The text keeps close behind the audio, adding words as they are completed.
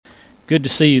Good to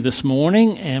see you this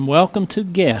morning, and welcome to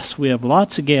guests. We have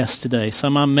lots of guests today.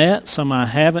 Some I met, some I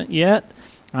haven't yet.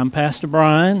 I'm Pastor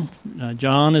Brian.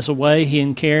 John is away. He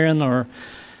and Karen are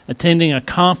attending a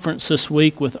conference this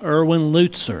week with Erwin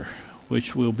Lutzer,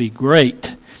 which will be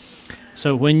great.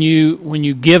 So when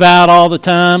you give out all the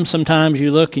time, sometimes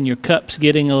you look and your cup's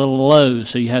getting a little low,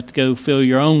 so you have to go fill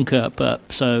your own cup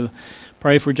up. So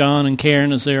pray for John and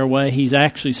Karen as they're away. He's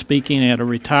actually speaking at a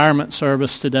retirement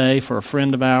service today for a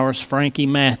friend of ours, Frankie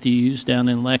Matthews, down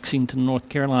in Lexington, North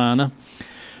Carolina.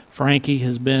 Frankie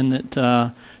has been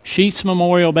at Sheets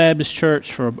Memorial Baptist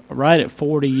Church for right at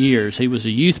 40 years. He was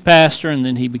a youth pastor, and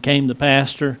then he became the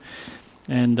pastor.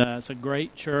 And it's a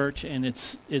great church, and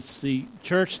it's the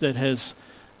church that has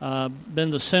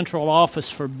been the central office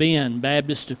for Ben,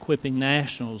 Baptist Equipping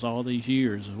Nationals, all these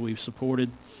years. We've supported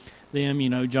them. You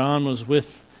know, John was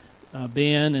with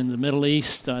Ben in the Middle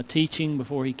East teaching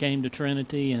before he came to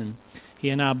Trinity, and he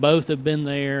and I both have been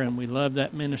there, and we love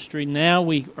that ministry. Now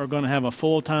we are going to have a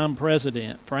full-time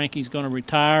president. Frankie's going to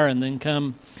retire and then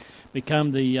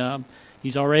become the,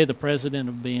 he's already the president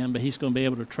of Ben, but he's going to be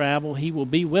able to travel. He will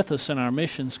be with us in our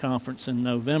missions conference in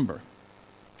November,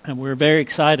 and we're very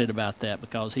excited about that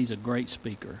because he's a great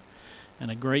speaker and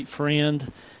a great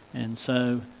friend, and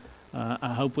so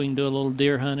I hope we can do a little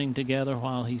deer hunting together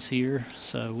while he's here.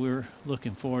 So we're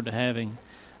looking forward to having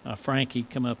Frankie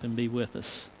come up and be with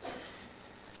us.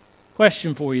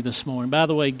 Question for you this morning. By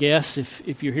the way, guests,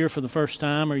 if you're here for the first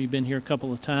time or you've been here a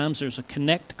couple of times, there's a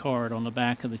Connect card on the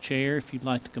back of the chair. If you'd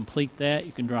like to complete that,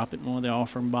 you can drop it in one of the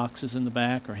offering boxes in the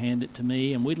back or hand it to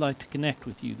me, and we'd like to connect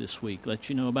with you this week, let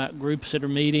you know about groups that are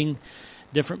meeting,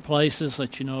 different places,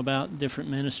 let you know about different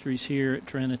ministries here at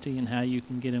Trinity and how you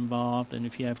can get involved. And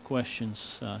if you have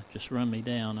questions, just run me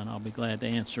down and I'll be glad to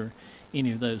answer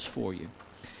any of those for you.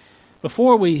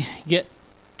 Before we get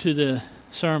to the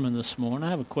sermon this morning, I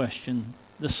have a question.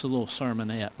 This is a little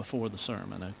sermonette before the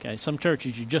sermon, okay? Some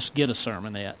churches you just get a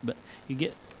sermonette, but you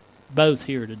get both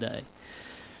here today.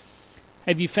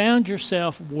 Have you found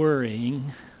yourself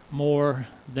worrying more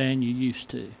than you used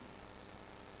to?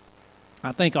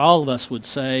 I think all of us would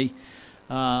say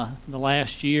the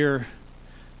last year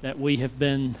that we have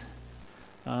been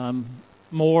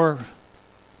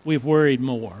we've worried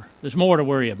more. There's more to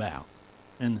worry about.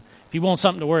 And if you want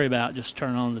something to worry about, just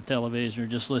turn on the television or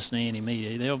just listen to any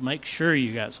media. They'll make sure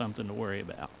you got something to worry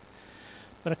about.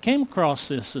 But I came across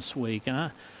this week,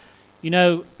 and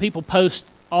people post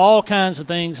all kinds of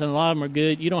things, and a lot of them are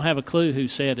good. You don't have a clue who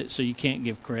said it, so you can't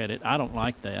give credit. I don't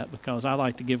like that because I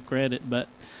like to give credit, but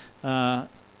I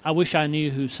wish I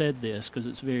knew who said this because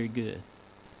it's very good.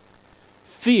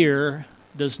 Fear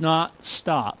does not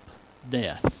stop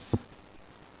death.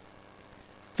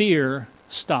 Fear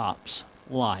stops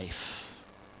life.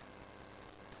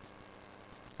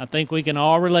 I think we can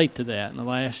all relate to that. In the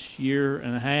last year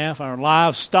and a half, our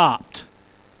lives stopped.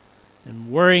 And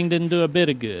worrying didn't do a bit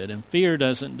of good, and fear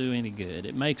doesn't do any good.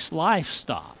 It makes life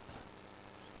stop.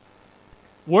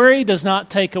 Worry does not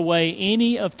take away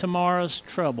any of tomorrow's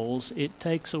troubles. It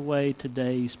takes away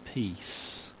today's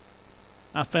peace.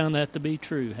 I found that to be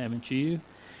true, haven't you?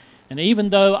 And even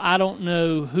though I don't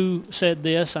know who said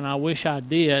this, and I wish I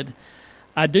did,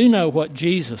 I do know what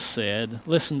Jesus said.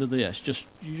 Listen to this.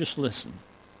 You just listen.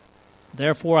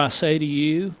 Therefore I say to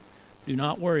you, do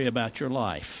not worry about your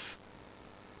life,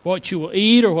 what you will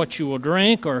eat or what you will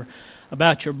drink, or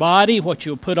about your body, what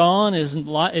you'll put on. Is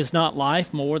not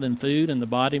life more than food, and the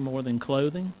body more than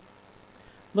clothing?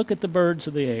 Look at the birds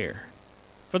of the air.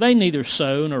 For they neither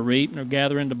sow nor reap nor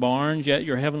gather into barns, yet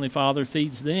your heavenly Father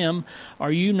feeds them.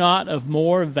 Are you not of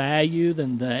more value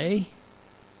than they?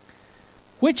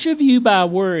 Which of you by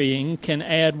worrying can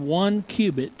add 1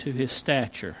 cubit to his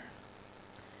stature?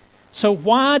 So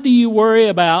why do you worry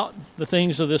about the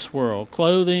things of this world,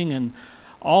 clothing and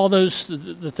all those,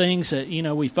 the things that,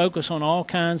 we focus on all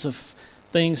kinds of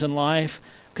things in life?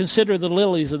 Consider the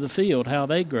lilies of the field, how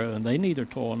they grow, and they neither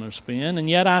toil nor spin. And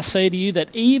yet I say to you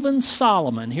that even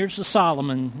Solomon, here's the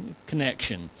Solomon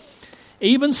connection,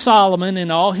 even Solomon in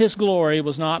all his glory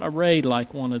was not arrayed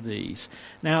like one of these.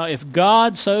 Now if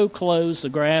God so clothes the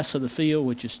grass of the field,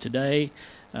 which is today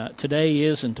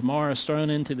is and tomorrow is thrown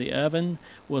into the oven,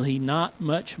 will he not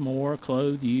much more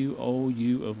clothe you, O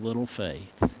you of little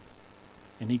faith?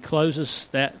 And he closes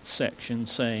that section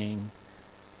saying,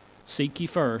 seek ye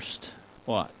first,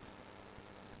 what?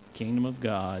 Kingdom of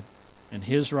God and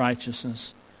his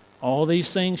righteousness. All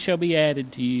these things shall be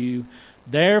added to you.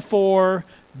 Therefore,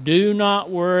 do not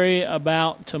worry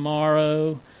about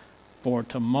tomorrow, For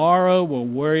tomorrow will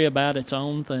worry about its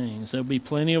own things. There'll be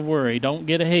plenty of worry. Don't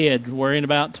get ahead worrying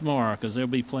about tomorrow, because there'll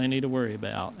be plenty to worry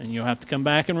about. And you'll have to come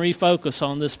back and refocus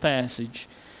on this passage.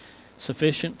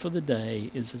 Sufficient for the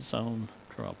day is its own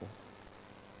trouble.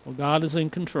 Well, God is in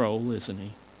control, isn't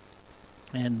He?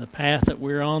 And the path that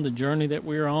we're on, the journey that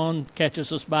we're on,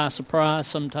 catches us by surprise.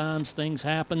 Sometimes things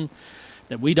happen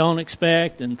that we don't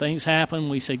expect, and things happen.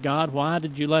 We say, God, why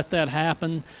did you let that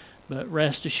happen? But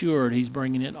rest assured, He's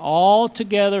bringing it all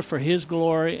together for His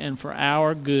glory and for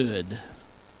our good.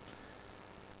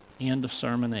 End of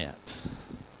sermonette.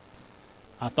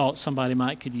 I thought somebody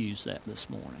could use that this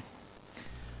morning.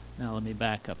 Now let me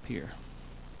back up here.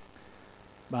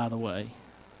 By the way,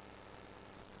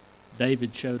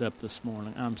 David showed up this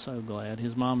morning. I'm so glad.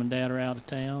 His mom and dad are out of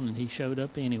town, and he showed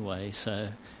up anyway. So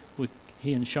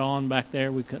he and Sean back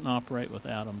there, we couldn't operate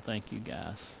without them. Thank you,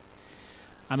 guys.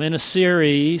 I'm in a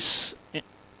series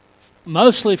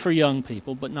mostly for young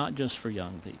people, but not just for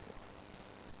young people,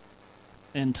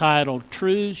 entitled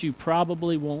Truths You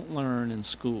Probably Won't Learn in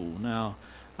School. Now,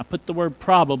 I put the word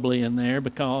probably in there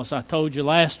because I told you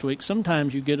last week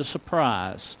sometimes you get a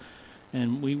surprise.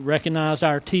 And we recognized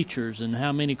our teachers and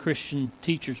how many Christian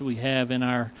teachers we have in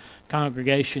our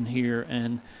congregation here.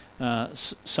 And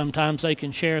sometimes they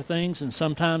can share things and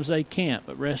sometimes they can't.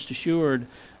 But rest assured,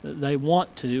 they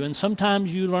want to. And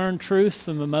sometimes you learn truth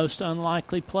from the most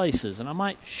unlikely places. And I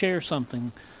might share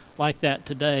something like that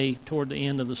today toward the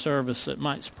end of the service that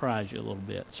might surprise you a little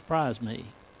bit. Surprise me.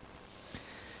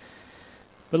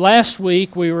 But last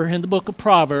week we were in the book of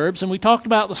Proverbs, and we talked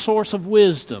about the source of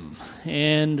wisdom.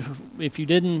 And if you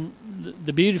didn't,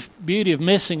 the beauty of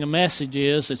missing a message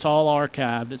is it's all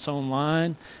archived. It's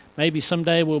online. Maybe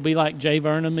someday we'll be like J.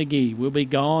 Vernon McGee. We'll be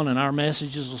gone, and our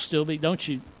messages will still be. Don't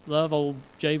you love old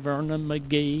J. Vernon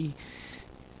McGee?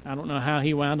 I don't know how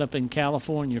he wound up in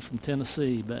California from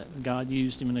Tennessee, but God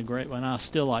used him in a great way, and I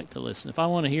still like to listen. If I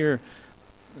want to hear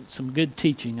some good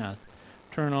teaching, I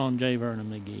turn on J.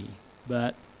 Vernon McGee.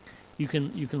 But you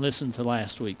can listen to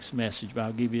last week's message, but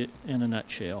I'll give you it in a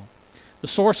nutshell. The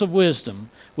source of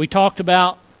wisdom. We talked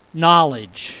about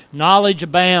knowledge. Knowledge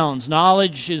abounds.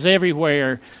 Knowledge is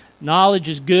everywhere. Knowledge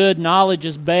is good. Knowledge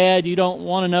is bad. You don't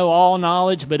want to know all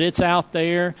knowledge, but it's out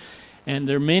there. And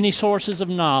there are many sources of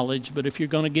knowledge, but if you're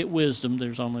going to get wisdom,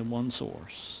 there's only one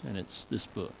source, and it's this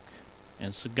book. And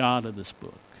it's the God of this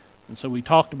book. And so we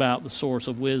talked about the source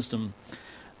of wisdom.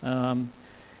 And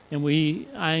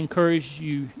I encourage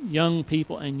you, young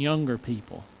people and younger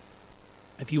people,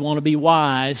 if you want to be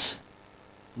wise,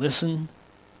 listen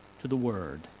to the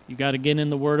Word. You got to get in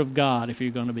the Word of God if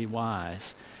you're going to be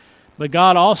wise. But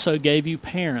God also gave you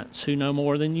parents who know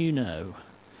more than you know.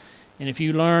 And if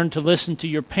you learn to listen to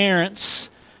your parents,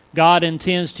 God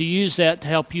intends to use that to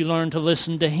help you learn to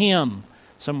listen to Him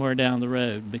somewhere down the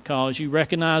road, because you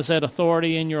recognize that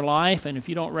authority in your life, and if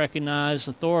you don't recognize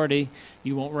authority,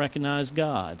 you won't recognize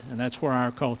God. And that's where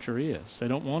our culture is. They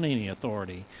don't want any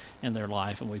authority in their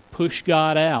life, and we push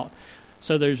God out.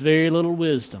 So there's very little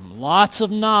wisdom. Lots of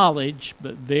knowledge,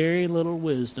 but very little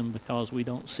wisdom because we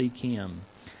don't seek Him.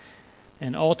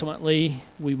 And ultimately,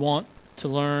 we want to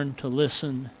learn to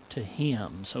listen to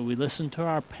Him. So we listen to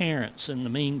our parents in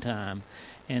the meantime.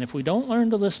 And if we don't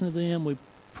learn to listen to them, we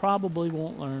probably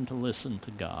won't learn to listen to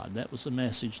God. That was the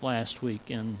message last week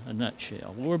in a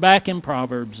nutshell. Well, we're back in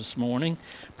Proverbs this morning.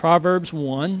 Proverbs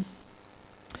 1.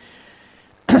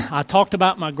 I talked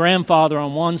about my grandfather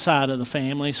on one side of the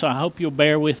family, so I hope you'll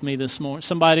bear with me this morning.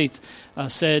 Somebody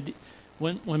said,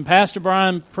 when Pastor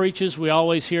Brian preaches, we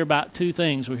always hear about two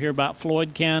things. We hear about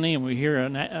Floyd County, and we hear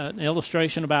an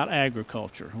illustration about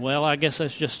agriculture. Well, I guess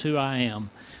that's just who I am.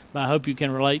 But I hope you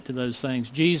can relate to those things.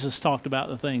 Jesus talked about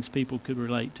the things people could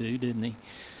relate to, didn't He?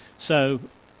 So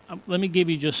let me give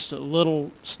you just a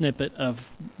little snippet of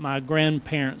my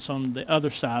grandparents on the other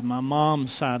side, my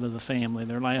mom's side of the family.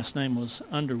 Their last name was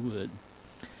Underwood.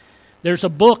 There's a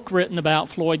book written about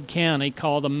Floyd County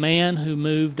called A Man Who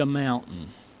Moved a Mountain.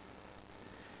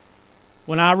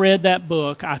 When I read that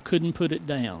book, I couldn't put it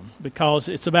down because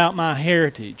it's about my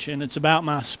heritage and it's about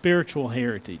my spiritual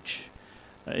heritage.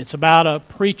 It's about a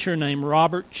preacher named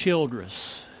Robert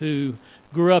Childress who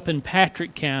grew up in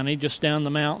Patrick County, just down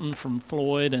the mountain from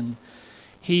Floyd, and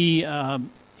he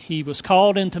was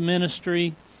called into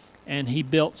ministry, and he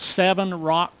built 7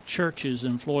 rock churches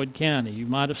in Floyd County. You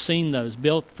might have seen those,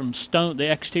 built from stone.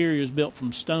 The exterior is built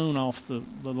from stone off the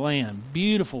land.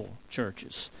 Beautiful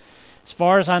churches. As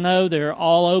far as I know, they're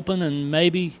all open, and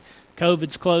maybe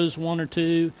COVID's closed 1 or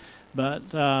 2. But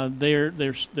they're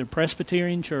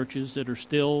Presbyterian churches that are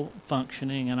still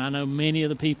functioning, and I know many of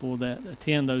the people that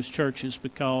attend those churches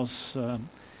because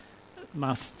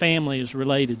my family is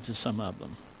related to some of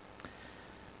them.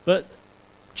 But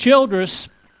Childress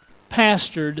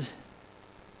pastored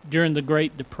during the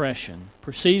Great Depression,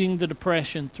 preceding the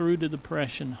Depression, through the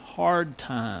Depression, hard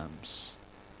times,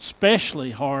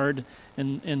 especially hard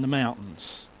in the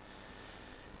mountains.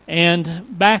 And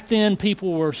back then,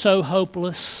 people were so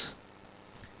hopeless.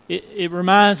 It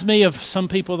reminds me of some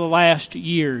people the last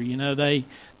year. You know, they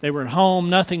were at home,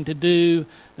 nothing to do,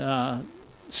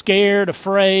 scared,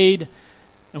 afraid.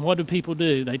 And what do people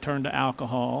do? They turn to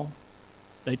alcohol.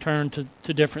 They turn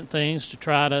to different things to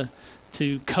try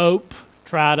to cope,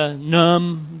 try to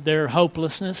numb their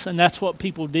hopelessness. And that's what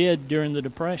people did during the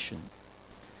Depression.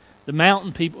 The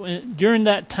mountain people, during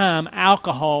that time,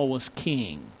 alcohol was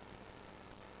king.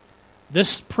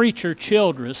 This preacher,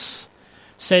 Childress,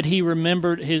 said he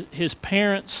remembered his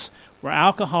parents were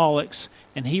alcoholics,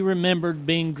 and he remembered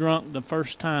being drunk the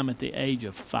first time at the age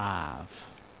of 5.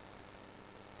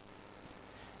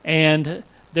 And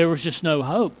there was just no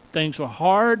hope. Things were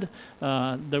hard.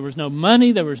 There was no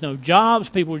money. There was no jobs.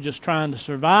 People were just trying to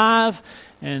survive,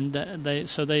 and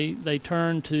they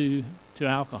turned to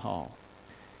alcohol.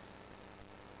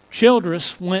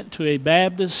 Childress went to a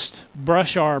Baptist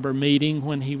brush arbor meeting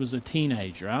when he was a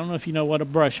teenager. I don't know if you know what a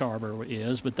brush arbor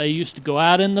is, but they used to go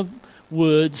out in the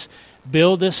woods,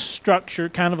 build this structure,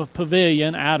 kind of a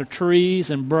pavilion, out of trees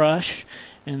and brush,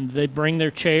 and they'd bring their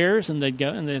chairs and they'd go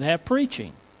and they'd have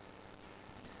preaching.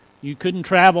 You couldn't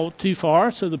travel too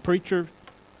far, so the preacher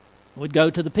would go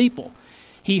to the people.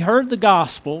 He heard the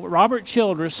gospel. Robert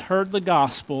Childress heard the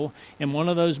gospel in one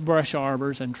of those brush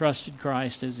arbors and trusted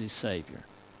Christ as his Savior.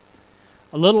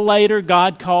 A little later,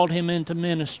 God called him into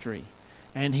ministry,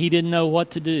 and he didn't know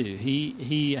what to do.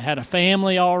 He had a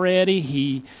family already.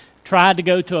 He tried to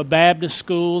go to a Baptist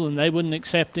school, and they wouldn't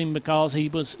accept him because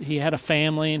he had a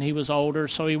family and he was older.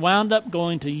 So he wound up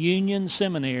going to Union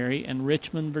Seminary in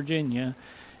Richmond, Virginia,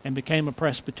 and became a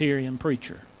Presbyterian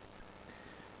preacher.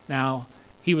 Now,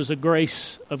 he was a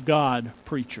grace of God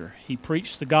preacher. He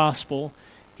preached the gospel.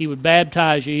 He would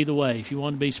baptize you either way. If you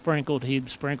wanted to be sprinkled,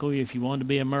 he'd sprinkle you. If you wanted to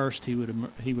be immersed, he would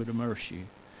immerse you.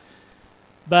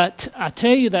 But I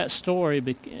tell you that story,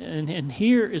 and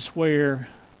here is where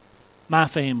my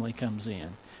family comes in.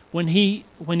 When he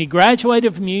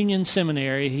graduated from Union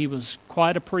Seminary, he was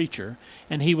quite a preacher,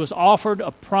 and he was offered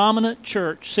a prominent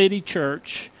church, city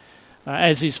church,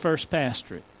 as his first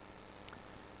pastorate.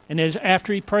 And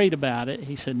after he prayed about it,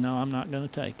 he said, "No, I'm not going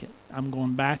to take it. I'm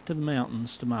going back to the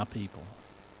mountains to my people."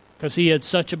 Because he had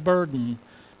such a burden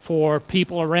for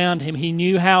people around him. He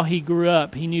knew how he grew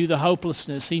up. He knew the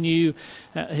hopelessness. He knew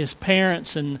his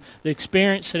parents and the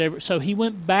experience that so he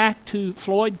went back to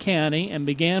Floyd County and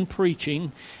began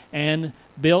preaching and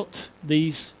built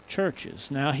these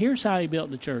churches. Now, here's how he built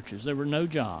the churches. There were no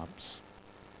jobs.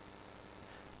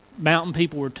 Mountain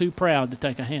people were too proud to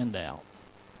take a handout.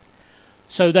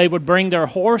 So they would bring their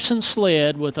horse and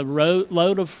sled with a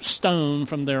load of stone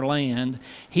from their land.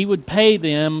 He would pay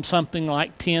them something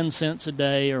like 10 cents a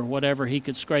day or whatever he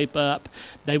could scrape up.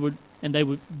 They would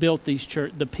build these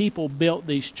church. The people built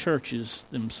these churches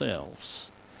themselves.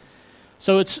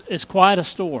 So it's quite a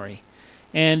story.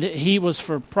 And he was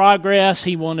for progress.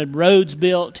 He wanted roads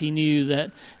built. He knew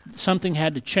that something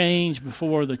had to change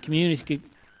before the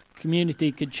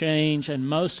community could change. And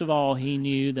most of all, he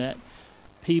knew that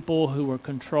people who were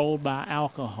controlled by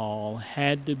alcohol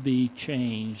had to be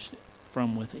changed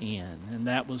from within. And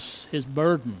that was his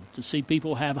burden, to see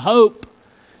people have hope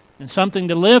and something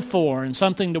to live for and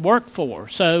something to work for.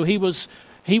 So we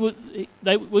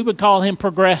would call him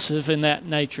progressive in that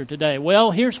nature today. Well,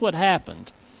 here's what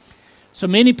happened. So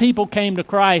many people came to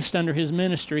Christ under his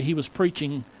ministry. He was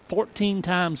preaching 14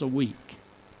 times a week,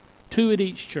 2 at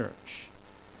each church.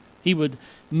 He would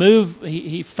move.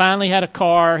 He finally had a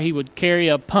car. He would carry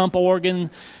a pump organ,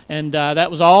 and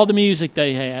that was all the music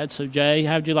they had. So, Jay,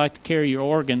 how'd you like to carry your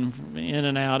organ in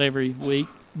and out every week?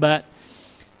 But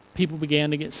people began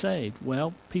to get saved.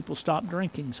 Well, people stopped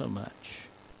drinking so much.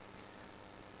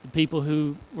 The people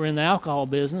who were in the alcohol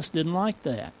business didn't like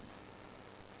that.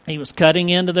 He was cutting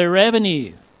into their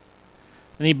revenue,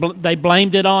 and they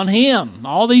blamed it on him.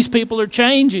 All these people are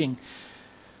changing.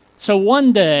 So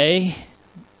one day,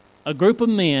 a group of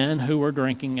men who were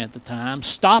drinking at the time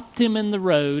stopped him in the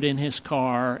road in his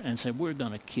car and said, "We're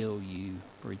going to kill you,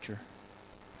 preacher.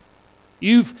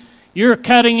 You're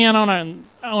cutting in on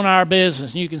our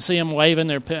business." And you can see them waving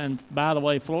their pen. And by the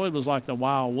way, Floyd was like the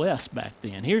Wild West back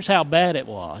then. Here's how bad it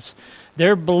was.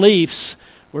 Their beliefs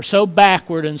were so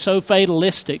backward and so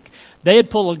fatalistic, they'd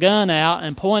pull a gun out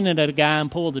and point it at a guy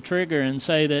and pull the trigger and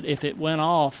say that if it went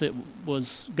off, it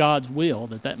was God's will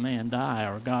that man die,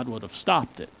 or God would have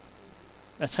stopped it.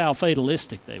 That's how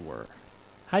fatalistic they were.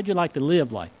 How'd you like to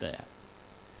live like that?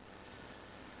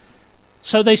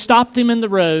 So they stopped him in the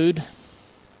road.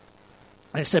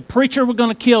 They said, "Preacher, we're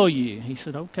going to kill you." He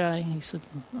said, "Okay." He said,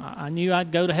 "I knew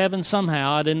I'd go to heaven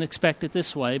somehow. I didn't expect it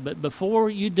this way. But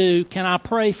before you do, can I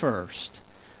pray first?"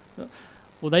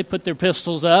 Well, they put their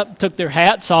pistols up, took their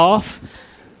hats off,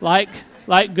 like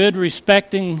good,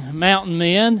 respecting mountain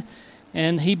men,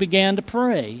 and he began to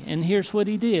pray. And here's what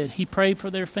he did. He prayed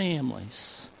for their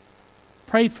families,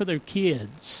 prayed for their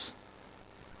kids.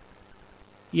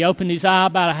 He opened his eye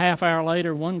about a half hour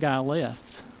later. One guy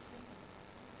left.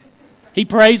 He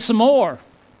prayed some more.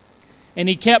 And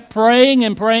he kept praying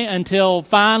and praying until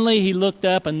finally he looked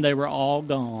up and they were all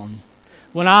gone.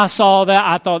 When I saw that,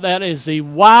 I thought that is the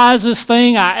wisest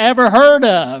thing I ever heard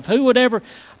of. Who would ever...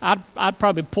 I'd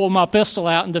probably pull my pistol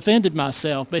out and defended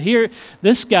myself. But here,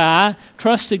 this guy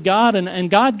trusted God, and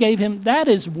God gave him... That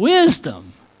is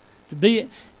wisdom.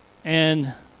 And,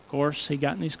 of course, he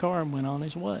got in his car and went on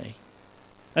his way.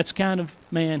 That's the kind of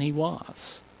man he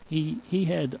was. He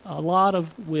had a lot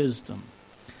of wisdom.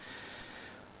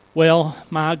 Well,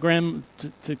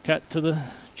 to cut to the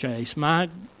chase, my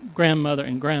grandmother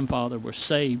and grandfather were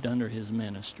saved under his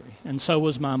ministry, and so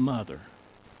was my mother.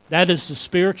 That is the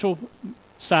spiritual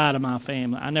side of my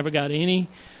family. I never got any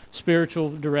spiritual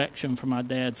direction from my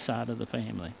dad's side of the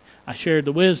family. I shared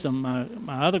the wisdom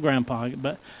my other grandpa,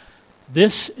 but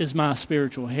this is my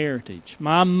spiritual heritage.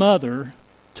 My mother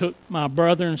took my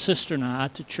brother and sister and I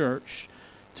to church,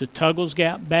 to Tuggles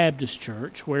Gap Baptist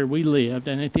Church, where we lived,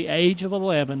 and at the age of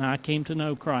 11, I came to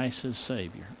know Christ as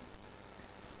Savior.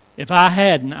 If I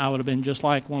hadn't, I would have been just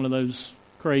like one of those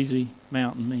crazy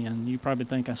mountain men. You probably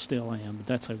think I still am, but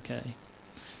that's okay.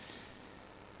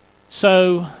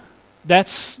 So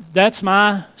that's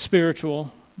my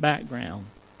spiritual background.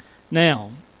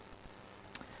 Now,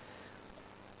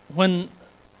 when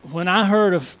I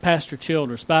heard of Pastor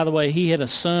Childress, by the way, he had a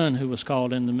son who was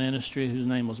called into ministry whose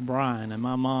name was Brian, and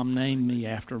my mom named me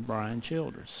after Brian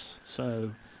Childress.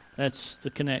 So that's the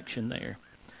connection there.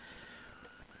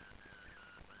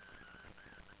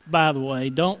 By the way,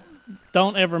 don't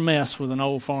ever mess with an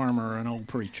old farmer or an old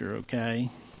preacher, okay?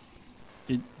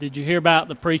 Did you hear about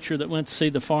the preacher that went to see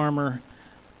the farmer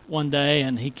one day,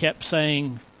 and he kept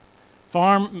saying,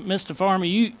 Mr. Farmer,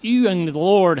 you and the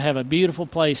Lord have a beautiful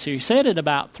place here. He said it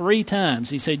about 3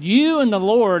 times. He said, "You and the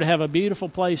Lord have a beautiful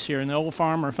place here." And the old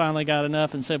farmer finally got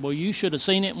enough and said, "Well, you should have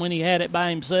seen it when he had it by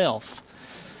himself."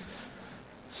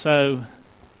 So,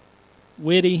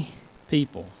 witty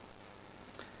people.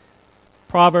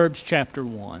 Proverbs chapter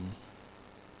 1,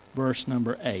 verse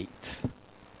number 8.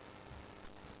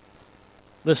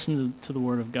 Listen to the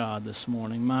word of God this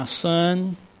morning. "My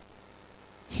son,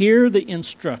 hear the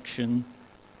instruction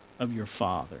of your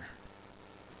father,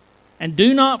 and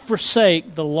do not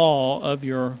forsake the law of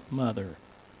your mother.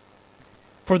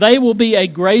 For they will be a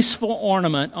graceful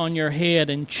ornament on your head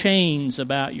and chains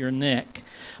about your neck.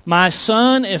 My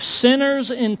son, if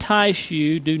sinners entice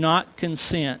you, do not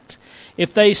consent.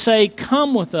 If they say,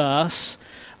 'Come with us,'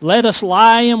 let us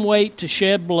lie in wait to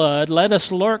shed blood. Let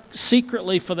us lurk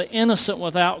secretly for the innocent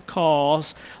without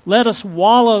cause. Let us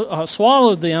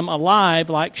swallow them alive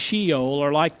like Sheol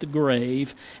or like the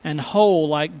grave, and whole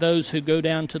like those who go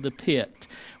down to the pit.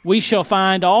 We shall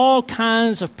find all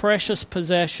kinds of precious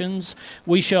possessions.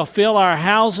 We shall fill our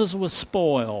houses with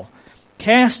spoil.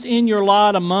 Cast in your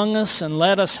lot among us, and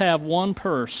let us have one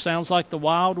purse." Sounds like the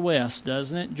Wild West,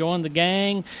 doesn't it? Join the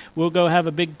gang. We'll go have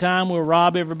a big time. We'll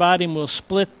rob everybody, and we'll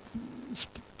split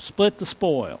the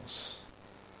spoils.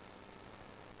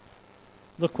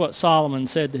 Look what Solomon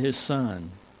said to his son.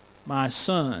 "My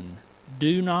son,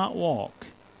 do not walk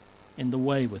in the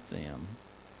way with them.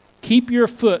 Keep your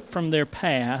foot from their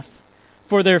path.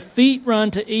 For their feet run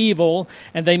to evil,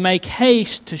 and they make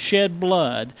haste to shed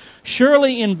blood.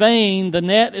 Surely in vain the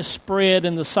net is spread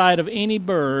in the sight of any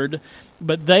bird,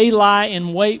 but they lie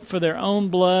in wait for their own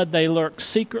blood. They lurk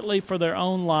secretly for their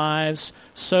own lives.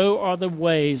 So are the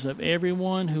ways of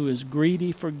everyone who is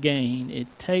greedy for gain.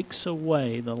 It takes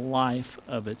away the life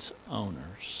of its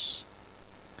owners."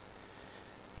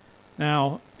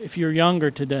 Now, if you're younger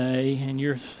today and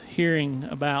you're hearing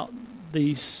about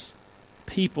these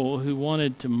people who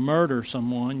wanted to murder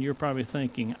someone, you're probably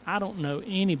thinking, "I don't know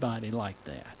anybody like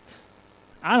that.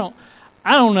 I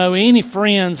don't know any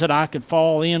friends that I could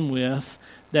fall in with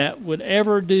that would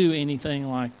ever do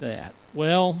anything like that."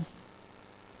 Well,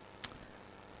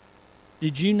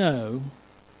 did you know,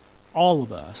 all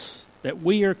of us, that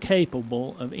we are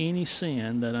capable of any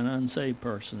sin that an unsaved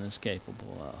person is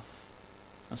capable of?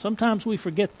 Now, sometimes we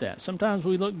forget that. Sometimes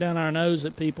we look down our nose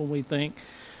at people and we think,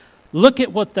 "Look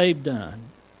at what they've done."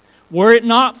 Were it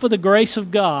not for the grace of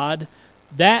God,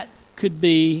 that could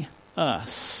be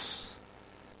us.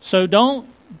 So don't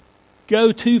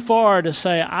go too far to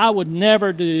say, I would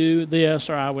never do this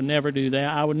or I would never do that.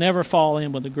 I would never fall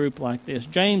in with a group like this.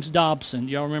 James Dobson,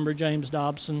 do y'all remember James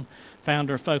Dobson,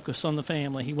 founder of Focus on the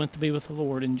Family? He went to be with the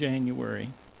Lord in January.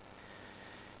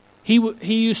 He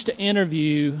used to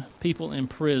interview people in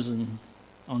prison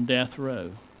on death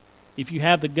row. If you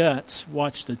have the guts,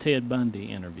 watch the Ted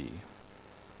Bundy interview.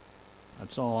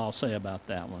 That's all I'll say about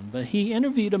that one. But he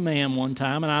interviewed a man one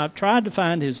time, and I tried to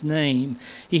find his name.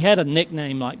 He had a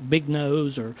nickname like Big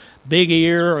Nose or Big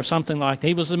Ear or something like that.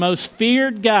 He was the most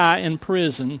feared guy in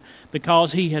prison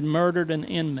because he had murdered an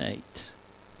inmate.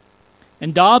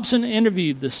 And Dobson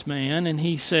interviewed this man, and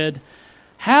he said,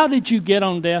 how did you get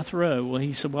on death row? Well,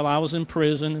 he said, well, I was in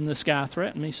prison, and this guy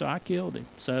threatened me, so I killed him.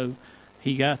 So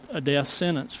he got a death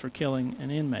sentence for killing an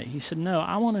inmate. He said, no,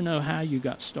 I want to know how you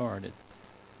got started.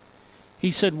 He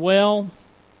said, well,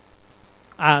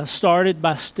 I started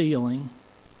by stealing,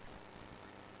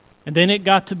 and then it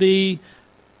got to be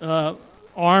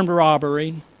armed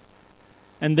robbery,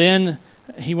 and then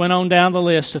he went on down the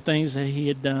list of things that he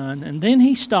had done, and then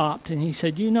he stopped, and he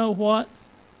said, you know what,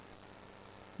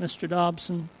 Mr.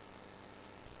 Dobson?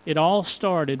 It all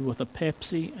started with a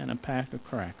Pepsi and a pack of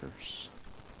crackers.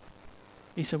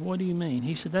 He said, what do you mean?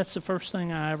 He said, that's the first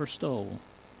thing I ever stole,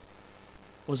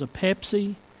 was a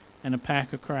Pepsi and a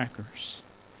pack of crackers.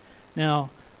 Now,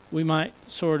 we might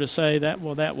sort of say that,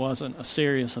 well, that wasn't a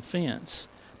serious offense.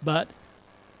 But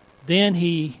then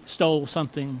he stole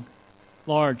something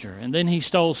larger, and then he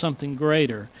stole something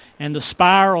greater. And the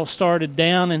spiral started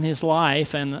down in his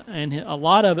life, and a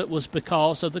lot of it was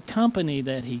because of the company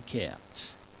that he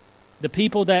kept, the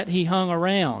people that he hung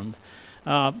around,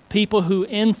 people who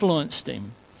influenced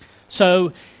him.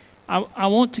 So I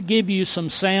want to give you some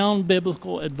sound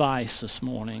biblical advice this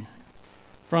morning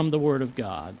from the Word of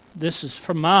God. This is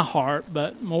from my heart,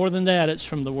 but more than that, it's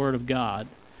from the Word of God.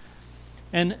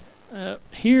 And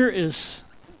here is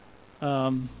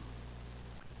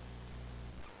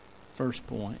first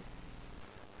point.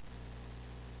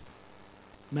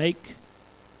 Make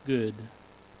good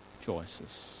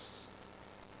choices.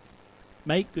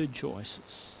 Make good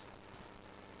choices.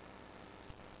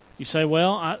 You say,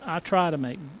 well, I try to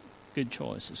make good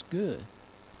choices. Good.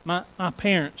 My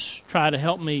parents try to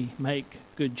help me make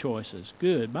good choices.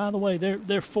 Good. By the way,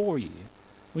 they're for you.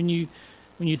 When you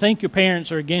think your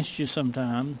parents are against you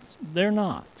sometimes, they're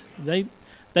not.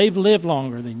 They've lived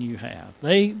longer than you have.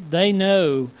 They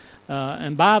know.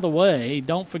 And by the way,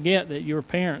 don't forget that your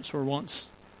parents were once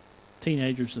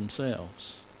teenagers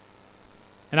themselves.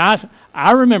 And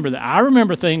I remember that. I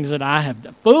remember things that I have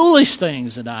done, foolish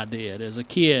things that I did as a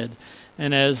kid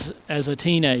and as a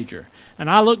teenager. And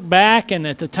I look back, and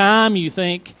at the time you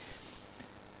think,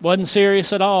 wasn't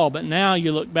serious at all, but now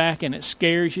you look back and it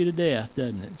scares you to death,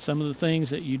 doesn't it? Some of the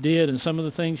things that you did and some of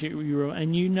the things you were,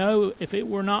 and you know if it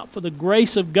were not for the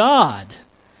grace of God,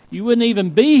 you wouldn't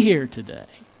even be here today.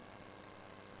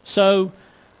 So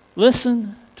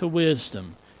listen to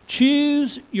wisdom.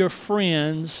 Choose your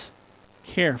friends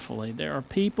carefully. There are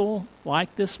people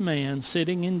like this man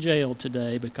sitting in jail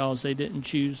today because they didn't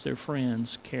choose their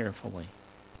friends carefully.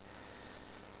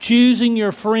 Choosing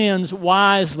your friends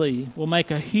wisely will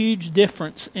make a huge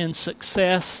difference in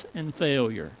success and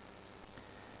failure.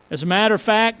 As a matter of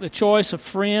fact, the choice of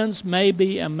friends may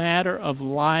be a matter of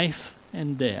life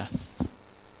and death.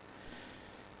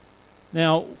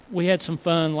 Now, we had some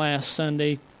fun last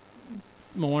Sunday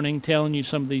morning telling you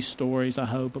some of these stories, I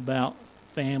hope, about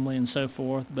family and so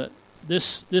forth, but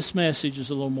this message is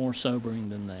a little more sobering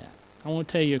than that. I want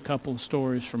to tell you a couple of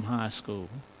stories from high school.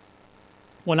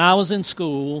 When I was in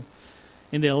school,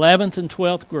 in the 11th and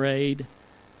 12th grade,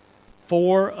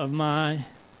 4 of my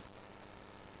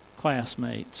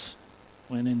classmates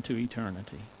went into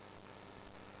eternity.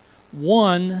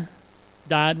 One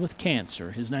died with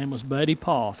cancer. His name was Buddy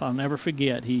Poff. I'll never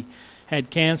forget. He had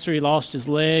cancer. He lost his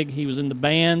leg. He was in the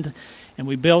band, and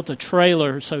we built a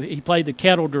trailer. So he played the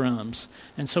kettle drums.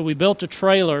 And so we built a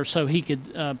trailer so he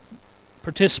could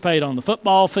participate on the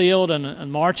football field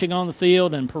and marching on the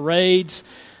field and parades,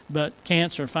 but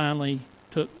cancer finally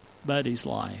took Buddy's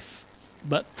life.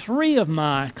 But 3 of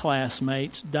my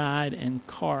classmates died in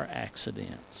car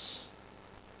accidents.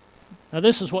 Now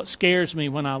this is what scares me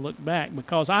when I look back,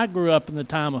 because I grew up in the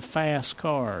time of fast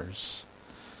cars.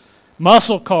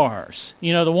 Muscle cars,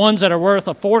 the ones that are worth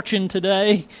a fortune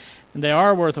today, and they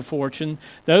are worth a fortune.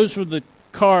 Those were the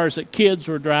cars that kids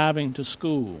were driving to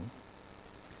school.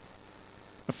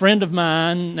 A friend of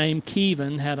mine named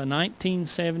Kevin had a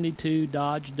 1972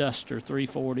 Dodge Duster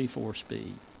 340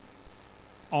 4-speed.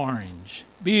 orange.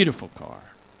 Beautiful car.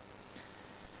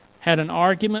 Had an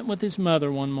argument with his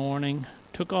mother one morning,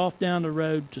 took off down the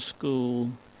road to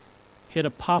school, hit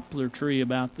a poplar tree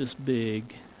about this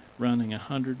big, running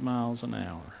 100 miles an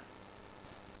hour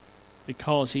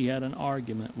because he had an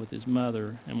argument with his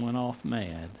mother and went off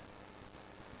mad.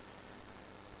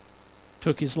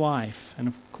 Took his life, and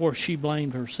of course she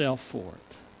blamed herself for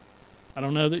it. I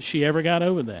don't know that she ever got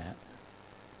over that.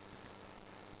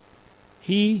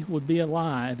 He would be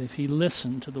alive if he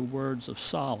listened to the words of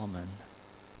Solomon.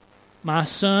 My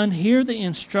son, hear the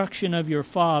instruction of your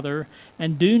father,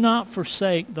 and do not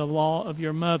forsake the law of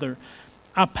your mother.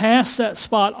 I pass that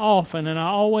spot often, and I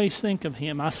always think of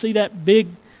him. I see that big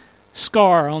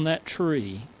scar on that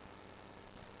tree.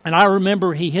 And I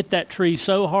remember he hit that tree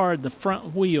so hard the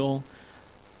front wheel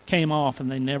came off and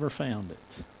they never found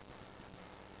it.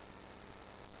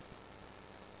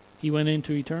 He went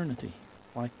into eternity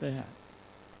like that.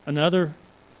 Another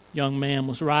young man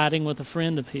was riding with a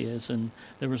friend of his, and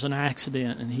there was an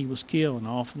accident, and he was killed. And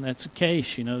often that's the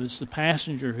case. It's the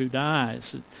passenger who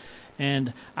dies.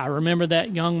 And I remember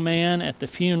that young man at the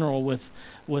funeral with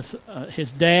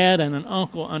his dad and an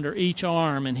uncle under each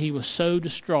arm, and he was so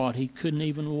distraught he couldn't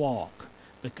even walk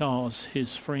because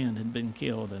his friend had been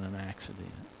killed in an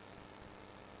accident.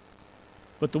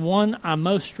 But the one I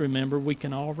most remember we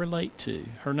can all relate to,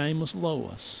 her name was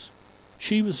Lois.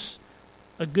 She was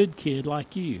a good kid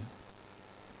like you.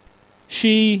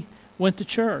 She went to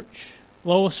church.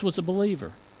 Lois was a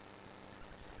believer.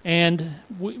 And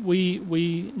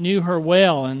we knew her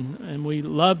well, and we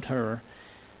loved her.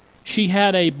 She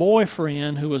had a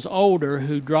boyfriend who was older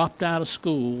who dropped out of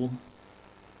school,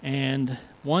 and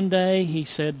one day he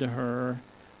said to her,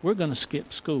 we're going to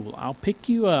skip school. I'll pick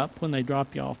you up when they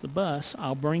drop you off the bus.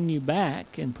 I'll bring you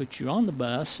back and put you on the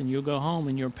bus, and you'll go home,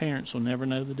 and your parents will never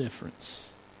know the difference.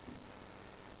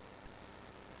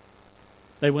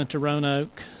 They went to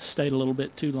Roanoke, stayed a little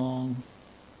bit too long.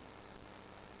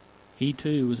 He,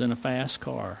 too, was in a fast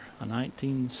car, a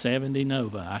 1970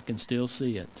 Nova. I can still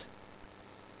see it.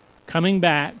 Coming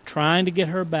back, trying to get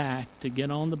her back to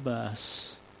get on the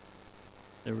bus,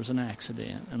 there was an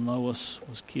accident, and Lois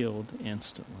was killed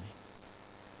instantly.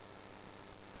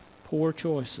 Poor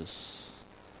choices.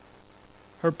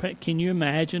 Can you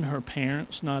imagine her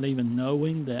parents not even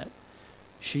knowing that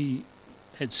she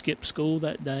had skipped school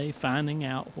that day, finding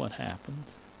out what happened?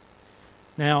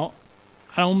 Now,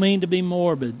 I don't mean to be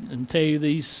morbid and tell you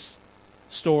these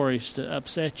stories to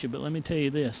upset you, but let me tell you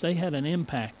this. They had an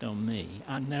impact on me.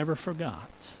 I never forgot.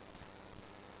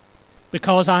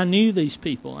 Because I knew these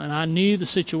people, and I knew the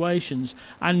situations.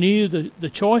 I knew the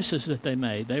choices that they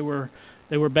made. They were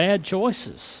bad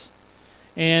choices.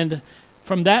 And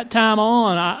from that time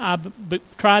on, I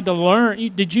tried to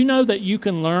learn. Did you know that you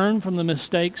can learn from the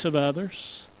mistakes of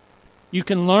others? You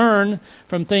can learn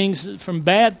from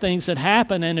bad things that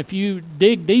happen, and if you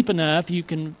dig deep enough, you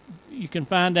can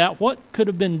find out what could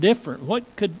have been different. What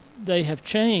could they have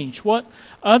changed? What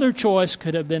other choice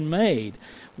could have been made?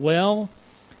 Well,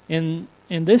 in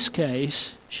this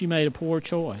case, she made a poor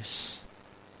choice.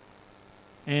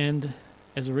 And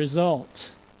as a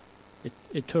result,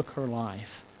 it took her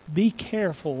life. Be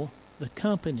careful the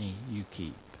company you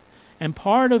keep. And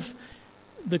part of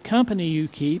the company you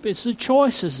keep is the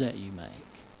choices that you make.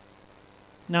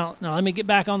 Now let me get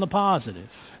back on the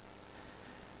positive.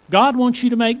 God wants you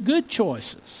to make good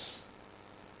choices.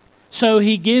 So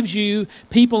He gives you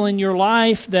people in your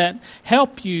life that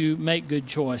help you make good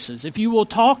choices. If you will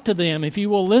talk to them, if you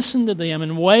will listen to them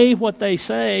and weigh what they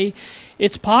say,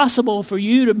 it's possible for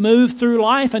you to move through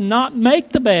life and not make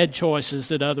the bad choices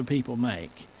that other people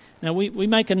make. Now, we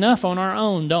make enough on our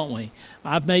own, don't we?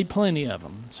 I've made plenty of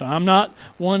them. So I'm not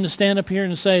one to stand up here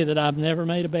and say that I've never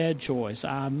made a bad choice.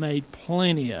 I've made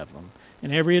plenty of them.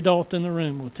 And every adult in the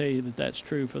room will tell you that that's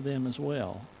true for them as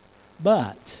well.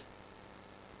 But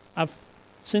I've,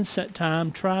 since that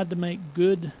time, tried to make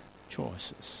good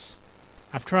choices.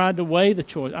 I've tried to weigh the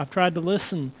choice. I've tried to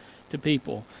listen to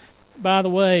people. By the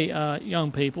way,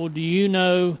 young people, do you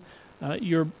know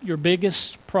your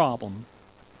biggest problem?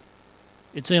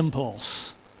 It's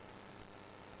impulse.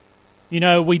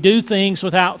 We do things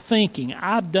without thinking.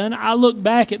 I look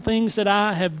back at things that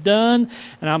I have done,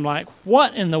 and I'm like,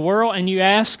 what in the world? And you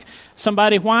ask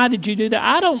somebody, why did you do that?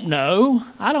 I don't know.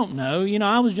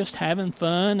 I was just having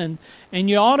fun, and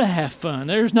you ought to have fun.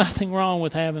 There's nothing wrong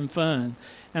with having fun.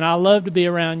 And I love to be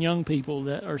around young people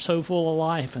that are so full of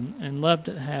life and love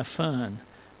to have fun.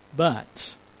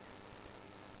 But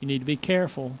you need to be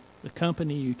careful the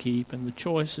company you keep and the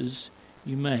choices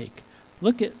you make.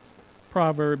 Look at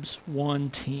Proverbs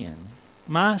 1:10.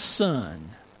 My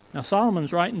son. Now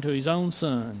Solomon's writing to his own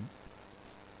son.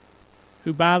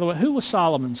 who, by the way, who was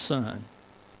Solomon's son?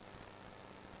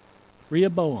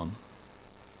 Rehoboam.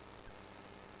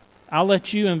 I'll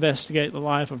let you investigate the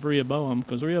life of Rehoboam,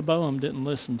 because Rehoboam didn't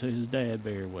listen to his dad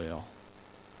very well.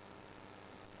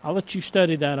 I'll let you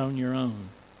study that on your own.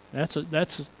 That's a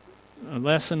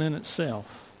lesson in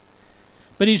itself.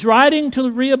 But he's writing to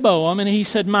Rehoboam, and he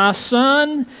said, "My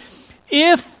son,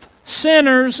 if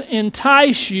sinners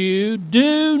entice you,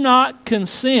 do not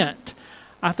consent."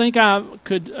 I think I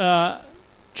could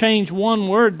change one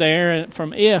word there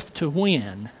from if to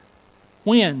when.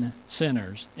 When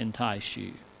sinners entice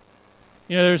you.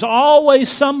 You know, there's always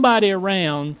somebody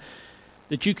around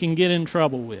that you can get in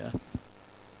trouble with.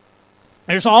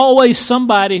 There's always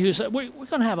somebody who says, we're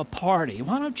going to have a party.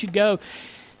 Why don't you go?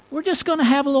 We're just going to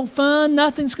have a little fun.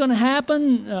 Nothing's going to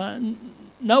happen.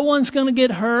 No one's going to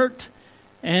get hurt.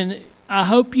 And I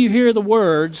hope you hear the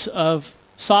words of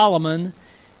Solomon.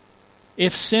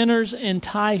 If sinners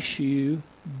entice you,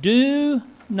 do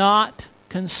not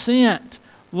consent.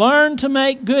 Learn to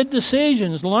make good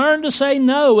decisions. Learn to say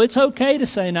no. It's okay to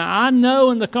say no. I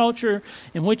know in the culture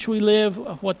in which we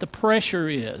live what the pressure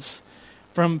is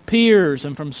from peers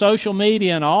and from social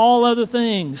media and all other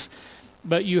things.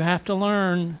 But you have to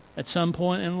learn at some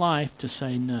point in life to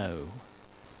say no.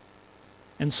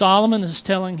 And Solomon is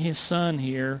telling his son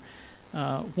here,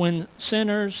 when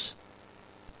sinners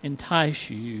entice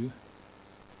you,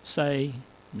 say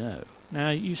no. Now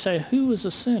you say, who is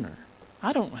a sinner?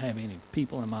 I don't have any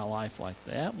people in my life like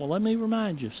that. Well, let me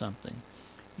remind you of something.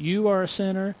 You are a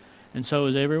sinner, and so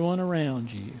is everyone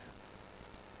around you.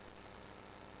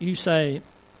 You say,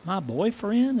 my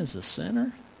boyfriend is a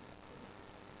sinner?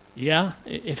 Yeah,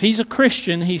 if he's a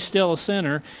Christian, he's still a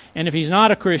sinner. And if he's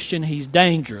not a Christian, he's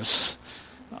dangerous.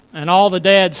 And all the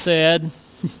dads said,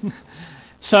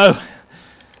 so,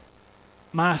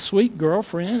 my sweet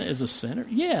girlfriend is a sinner?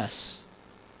 Yes.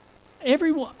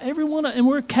 Everyone, and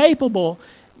we're capable.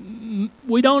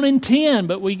 We don't intend,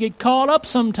 but we get caught up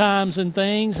sometimes in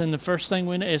things, and the first thing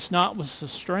we know, it's not with a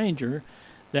stranger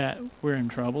that we're in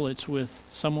trouble. It's with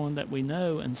someone that we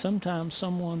know, and sometimes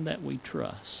someone that we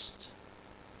trust.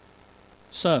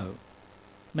 So,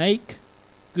 make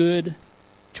good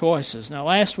choices. Now,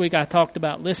 last week I talked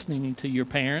about listening to your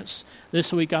parents.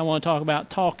 This week I want to talk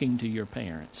about talking to your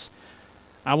parents.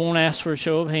 I won't ask for a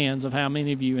show of hands of how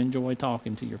many of you enjoy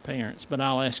talking to your parents, but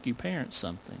I'll ask you parents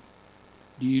something.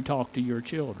 Do you talk to your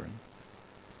children?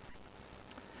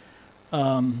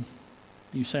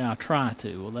 You say, I try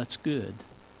to. Well, that's good.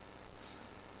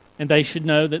 And they should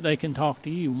know that they can talk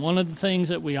to you. One of the things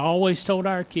that we always told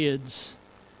our kids,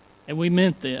 and we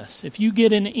meant this, if you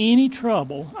get in any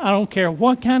trouble, I don't care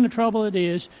what kind of trouble it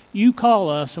is, you call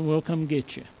us and we'll come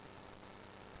get you.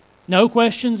 No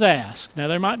questions asked. Now,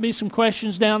 there might be some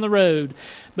questions down the road,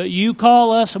 but you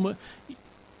call us, and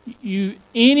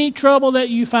any trouble that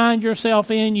you find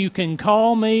yourself in, you can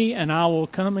call me, and I will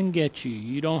come and get you.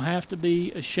 You don't have to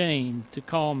be ashamed to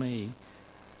call me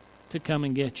to come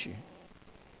and get you.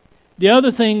 The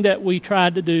other thing that we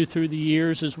tried to do through the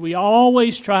years is we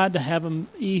always tried to have an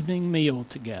evening meal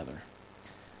together.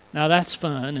 Now, that's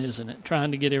fun, isn't it?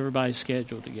 Trying to get everybody's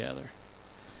schedule together.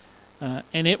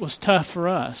 And it was tough for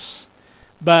us.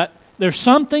 But there's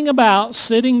something about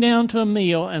sitting down to a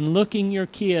meal and looking your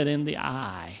kid in the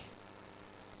eye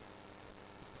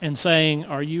and saying,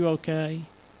 are you okay?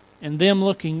 And them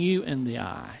looking you in the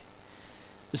eye.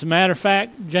 As a matter of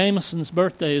fact, Jameson's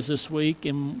birthday is this week,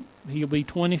 and he'll be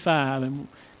 25. And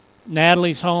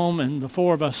Natalie's home, and the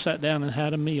four of us sat down and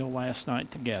had a meal last night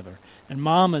together. And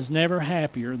Mom is never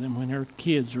happier than when her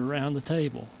kids are around the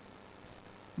table.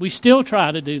 We still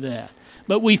try to do that.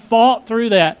 But we fought through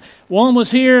that. One was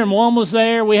here and one was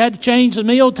there. We had to change the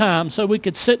meal time so we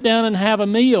could sit down and have a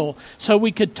meal, so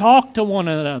we could talk to one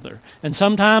another. And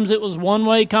sometimes it was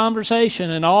one-way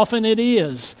conversation, and often it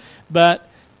is. But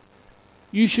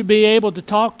you should be able to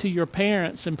talk to your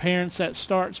parents, and parents, that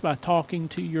starts by talking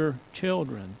to your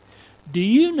children. Do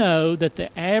you know that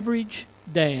the average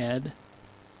dad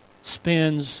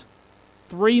spends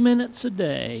 3 minutes a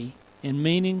day in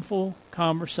meaningful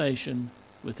conversation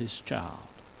with his child?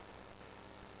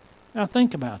 Now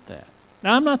think about that.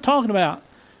 Now I'm not talking about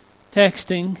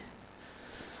texting.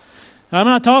 I'm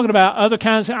not talking about other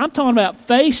kinds of, I'm talking about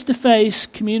face-to-face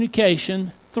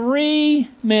communication 3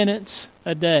 minutes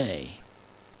a day.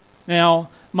 Now,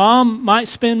 Mom might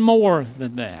spend more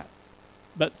than that,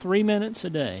 but 3 minutes a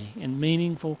day in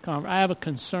meaningful conversation. I have a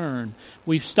concern.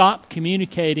 We've stopped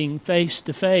communicating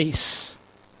face-to-face.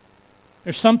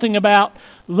 There's something about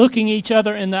looking each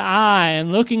other in the eye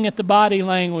and looking at the body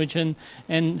language and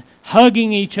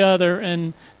hugging each other,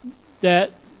 and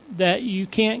that that you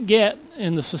can't get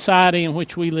in the society in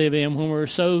which we live in when we're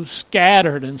so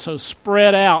scattered and so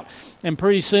spread out. And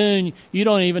pretty soon, you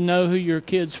don't even know who your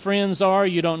kids' friends are.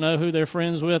 You don't know who they're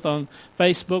friends with on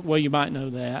Facebook. Well, you might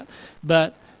know that.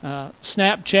 But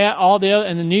Snapchat, all the other,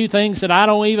 and the new things that I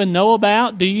don't even know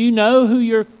about. Do you know who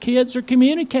your kids are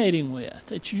communicating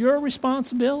with? It's your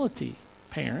responsibility,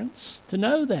 parents, to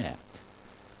know that.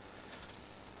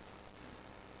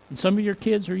 And some of your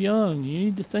kids are young. You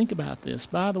need to think about this.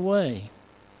 By the way,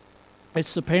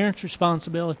 it's the parent's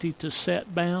responsibility to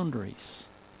set boundaries.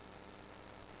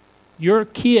 Your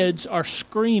kids are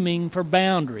screaming for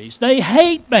boundaries. They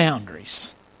hate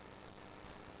boundaries.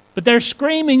 But they're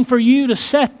screaming for you to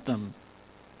set them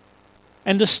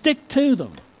and to stick to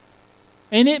them.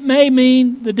 And it may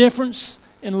mean the difference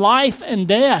in life and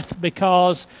death,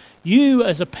 because you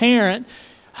as a parent,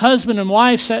 husband and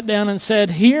wife, sat down and said,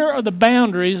 here are the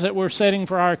boundaries that we're setting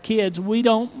for our kids. We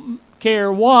don't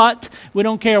care what. We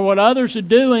don't care what others are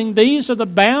doing. These are the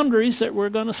boundaries that we're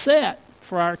going to set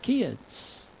for our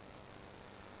kids.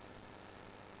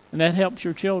 And that helps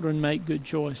your children make good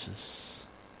choices.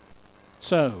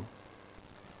 So,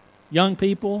 young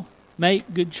people,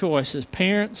 make good choices.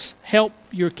 Parents, help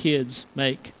your kids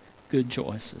make good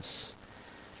choices.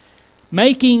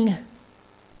 Making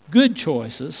good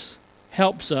choices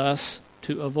helps us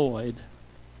to avoid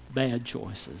bad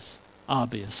choices,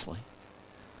 obviously.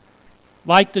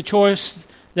 Like the choice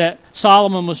that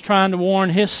Solomon was trying to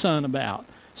warn his son about.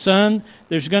 Son,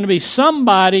 there's going to be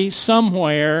somebody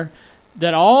somewhere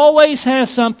that always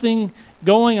has something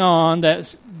going on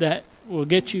that will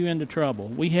get you into trouble.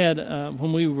 We had,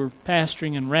 when we were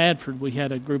pastoring in Radford, we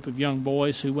had a group of young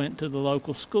boys who went to the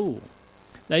local school.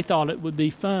 They thought it would be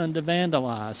fun to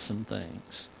vandalize some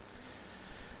things.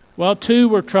 Well, 2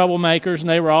 were troublemakers, and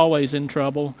they were always in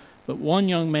trouble, but one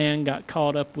young man got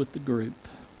caught up with the group.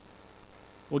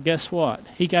 Well, guess what?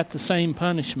 He got the same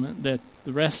punishment that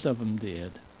the rest of them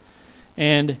did.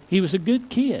 And he was a good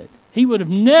kid. He would have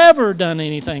never done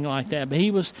anything like that, but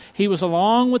he was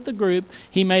along with the group.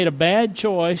 He made a bad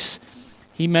choice.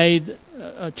 He made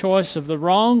a choice of the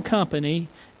wrong company,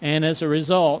 and as a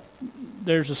result,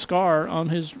 there's a scar on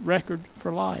his record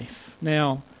for life.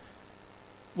 Now,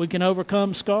 we can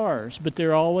overcome scars, but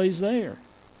they're always there.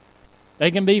 They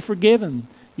can be forgiven.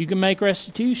 You can make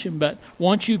restitution, but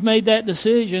once you've made that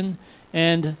decision,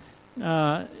 and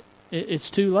it's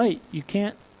too late. You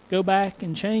can't go back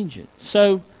and change it.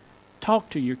 So, talk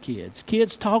to your kids.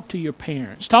 Kids, talk to your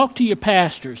parents. Talk to your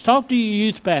pastors. Talk to your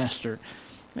youth pastor.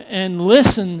 And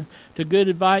listen to good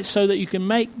advice so that you can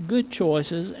make good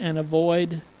choices and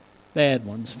avoid bad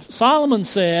ones. Solomon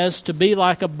says to be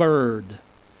like a bird.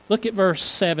 Look at verse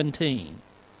 17.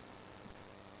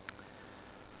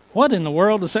 What in the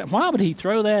world is that? Why would he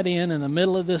throw that in the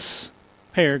middle of this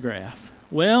paragraph?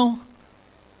 Well,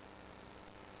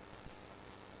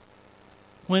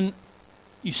 when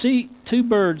you see 2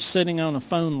 birds sitting on a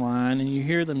phone line and you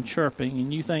hear them chirping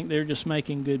and you think they're just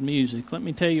making good music, let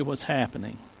me tell you what's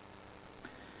happening.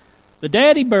 The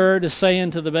daddy bird is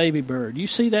saying to the baby bird, you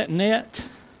see that net?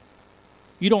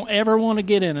 You don't ever want to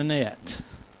get in a net.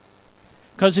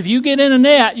 Because if you get in a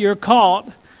net, you're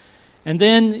caught, and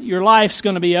then your life's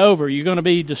going to be over. You're going to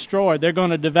be destroyed. They're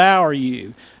going to devour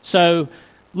you. So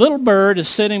little bird is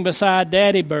sitting beside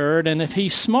daddy bird, and if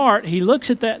he's smart, he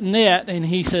looks at that net and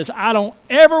he says, I don't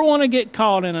ever want to get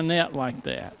caught in a net like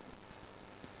that.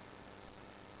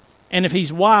 And if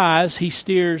he's wise, he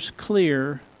steers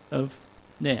clear of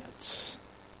nets.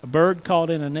 A bird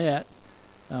caught in a net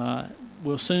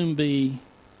will soon be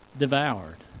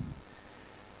devoured.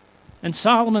 And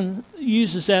Solomon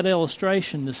uses that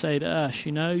illustration to say to us,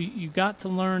 you've got to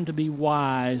learn to be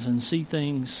wise and see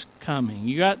things coming.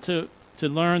 You got to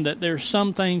learn that there's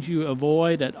some things you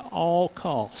avoid at all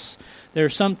costs.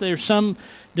 There's some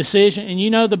decision,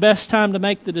 and the best time to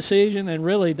make the decision, and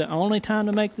really the only time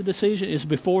to make the decision, is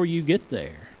before you get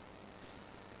there.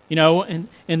 In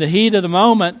the heat of the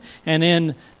moment, and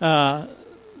in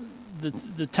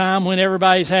the time when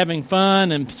everybody's having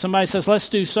fun, and somebody says, let's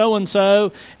do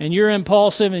so-and-so, and you're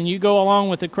impulsive and you go along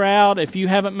with the crowd, if you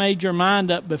haven't made your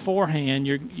mind up beforehand,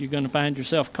 you're going to find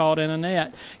yourself caught in a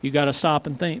net. You've got to stop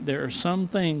and think, there are some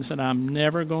things that I'm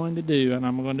never going to do, and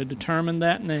I'm going to determine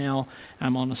that now.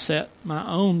 I'm going to set my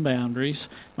own boundaries.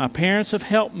 My parents have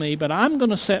helped me, but I'm going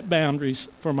to set boundaries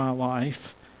for my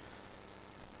life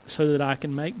so that I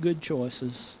can make good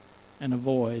choices and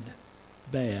avoid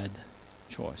bad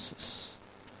choices.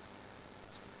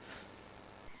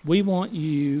 We want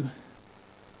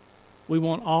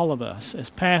all of us as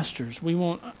pastors, we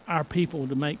want our people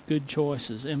to make good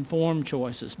choices, informed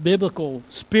choices, biblical,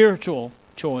 spiritual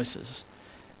choices.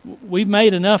 we've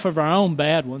made enough of our own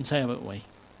bad ones, haven't we?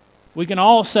 We can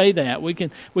all say that. We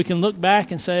can look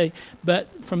back and say,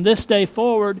 but from this day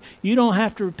forward, you don't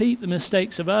have to repeat the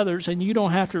mistakes of others, and you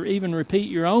don't have to even repeat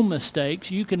your own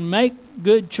mistakes. You can make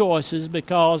good choices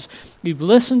because you've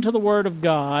listened to the Word of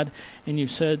God, and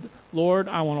you've said, Lord,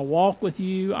 I want to walk with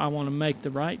you. I want to make the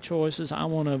right choices. I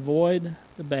want to avoid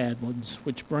the bad ones,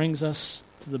 which brings us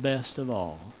to the best of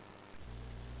all.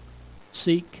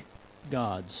 Seek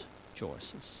God's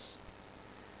choices.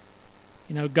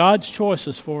 You know, God's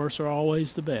choices for us are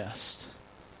always the best.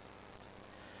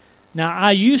 Now,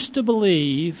 I used to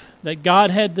believe that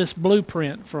God had this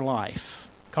blueprint for life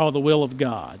called the will of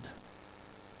God.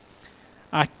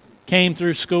 I came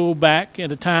through school back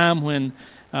at a time when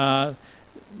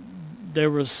there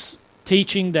was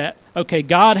teaching that, okay,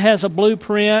 God has a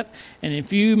blueprint, and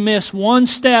if you miss one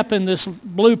step in this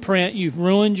blueprint, you've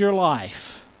ruined your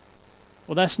life.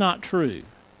 Well, that's not true.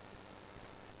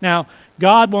 Now,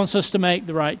 God wants us to make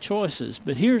the right choices,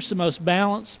 but here's the most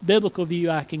balanced biblical view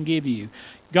I can give you.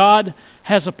 God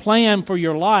has a plan for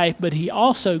your life, but He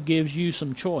also gives you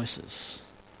some choices.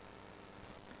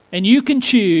 And you can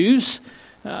choose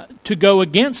to go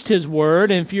against His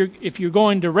Word, and if you're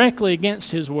going directly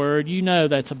against His Word, you know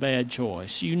that's a bad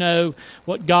choice. You know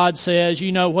what God says,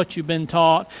 you know what you've been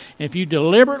taught. And if you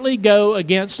deliberately go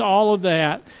against all of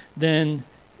that, then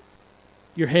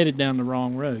you're headed down the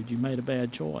wrong road. You made a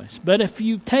bad choice. But if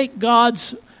you take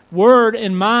God's Word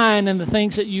in mind and the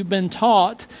things that you've been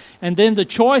taught, and then the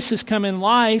choices come in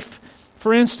life,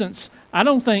 for instance, I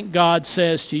don't think God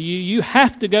says to you, you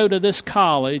have to go to this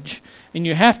college and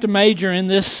you have to major in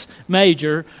this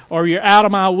major or you're out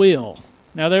of my will.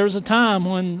 Now, there was a time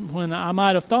when I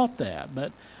might have thought that,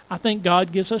 but I think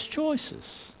God gives us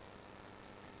choices.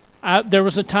 There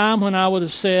was a time when I would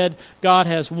have said, God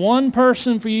has one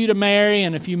person for you to marry,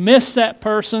 and if you miss that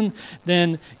person,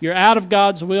 then you're out of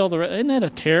God's will. Isn't that a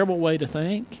terrible way to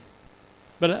think?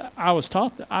 But I was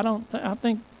taught that. I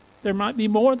think there might be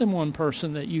more than one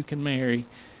person that you can marry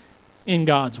in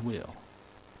God's will.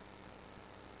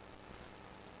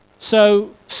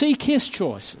 So seek His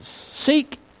choices.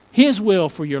 Seek His will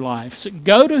for your life. So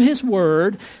go to His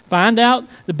Word. Find out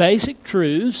the basic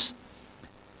truths.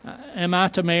 Am I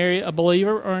to marry a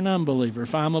believer or an unbeliever?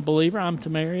 If I'm a believer, I'm to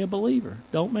marry a believer.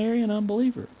 Don't marry an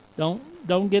unbeliever.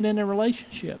 Don't get in a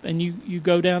relationship. And you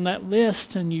go down that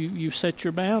list and you set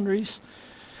your boundaries.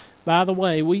 By the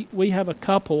way, we have a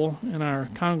couple in our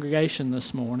congregation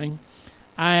this morning.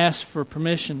 I asked for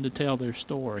permission to tell their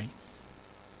story.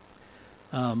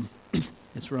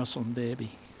 It's Russell and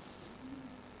Debbie.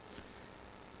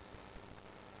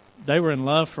 They were in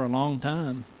love for a long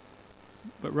time.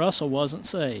 But Russell wasn't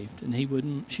saved, and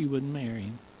she wouldn't marry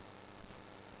him.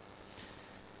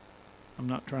 I'm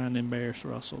not trying to embarrass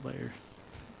Russell there.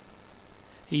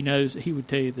 He knows he would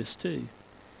tell you this too.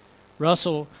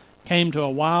 Russell came to a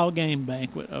wild game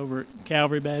banquet over at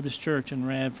Calvary Baptist Church in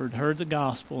Radford, heard the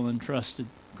gospel, and trusted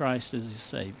Christ as his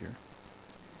Savior.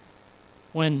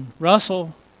 When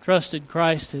Russell trusted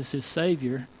Christ as his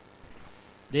Savior,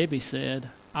 Debbie said,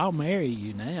 I'll marry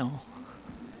you now.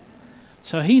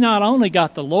 So he not only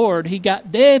got the Lord, he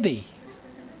got Debbie.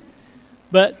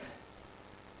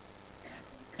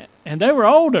 And they were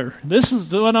older. This was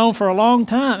going on for a long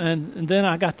time. And then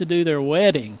I got to do their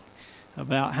wedding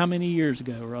about how many years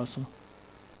ago, Russell?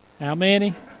 How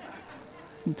many?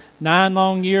 9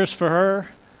 long years for her.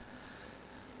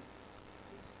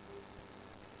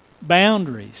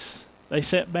 Boundaries. They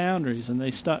set boundaries and they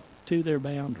stuck to their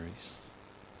boundaries.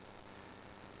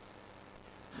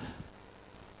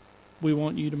 We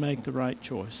want you to make the right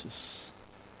choices.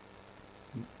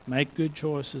 Make good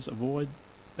choices. Avoid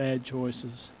bad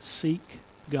choices. Seek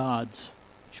God's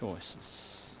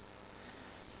choices.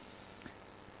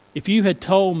 If you had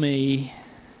told me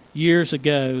years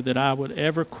ago that I would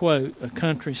ever quote a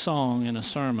country song in a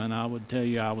sermon, I would tell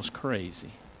you I was crazy.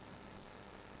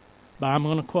 But I'm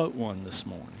going to quote one this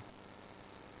morning.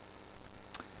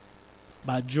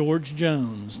 By George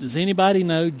Jones. Does anybody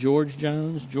know George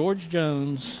Jones? George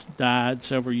Jones died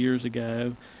several years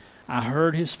ago. I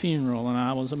heard his funeral and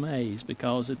I was amazed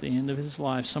because at the end of his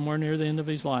life, somewhere near the end of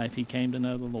his life, he came to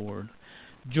know the Lord.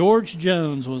 George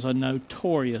Jones was a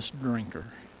notorious drinker.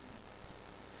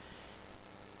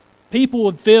 People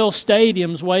would fill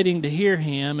stadiums waiting to hear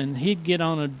him, and he'd get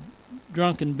on a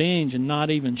drunken binge and not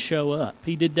even show up.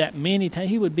 He did that many times.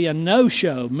 He would be a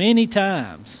no-show many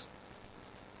times.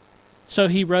 So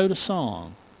he wrote a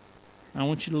song. I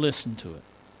want you to listen to it.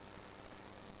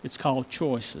 It's called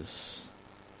Choices.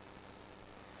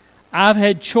 I've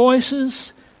had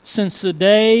choices since the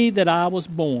day that I was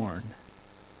born.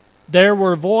 There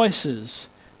were voices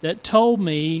that told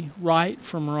me right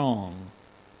from wrong.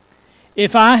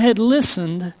 If I had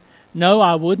listened, no,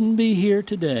 I wouldn't be here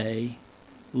today,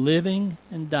 living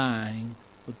and dying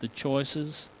with the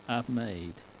choices I've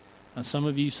made. Now, some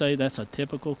of you say that's a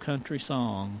typical country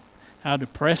song. How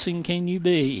depressing can you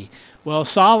be? Well,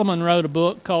 Solomon wrote a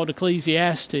book called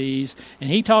Ecclesiastes, and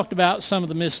he talked about some of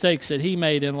the mistakes that he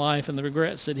made in life and the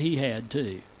regrets that he had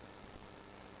too.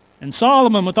 And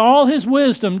Solomon, with all his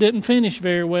wisdom, didn't finish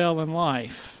very well in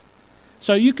life.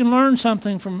 So you can learn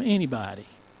something from anybody.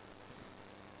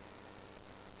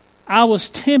 I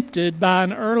was tempted by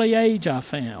an early age, I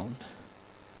found.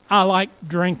 I liked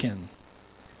drinking,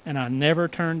 and I never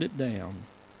turned it down.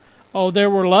 Oh, there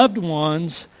were loved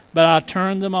ones, but I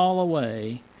turned them all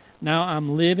away. Now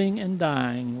I'm living and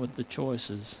dying with the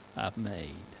choices I've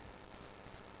made.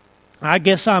 I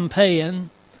guess I'm paying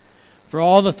for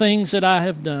all the things that I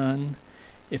have done.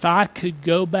 If I could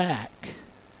go back,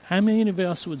 how many of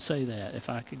us would say that, if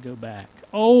I could go back?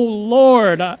 Oh,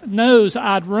 Lord knows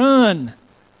I'd run.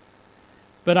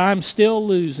 But I'm still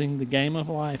losing the game of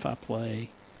life I play,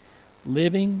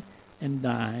 living and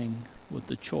dying with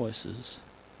the choices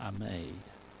I made.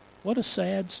 What a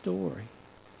sad story.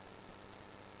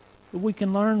 But we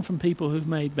can learn from people who've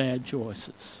made bad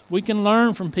choices. We can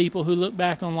learn from people who look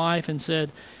back on life and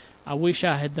said, I wish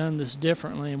I had done this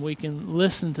differently. And we can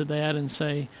listen to that and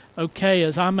say, okay,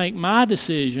 as I make my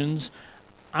decisions,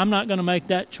 I'm not going to make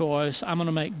that choice. I'm going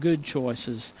to make good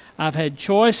choices. I've had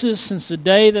choices since the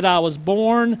day that I was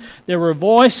born. There were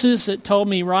voices that told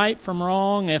me right from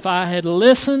wrong. If I had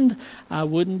listened, I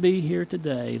wouldn't be here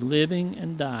today, living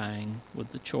and dying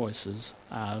with the choices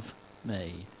I've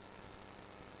made.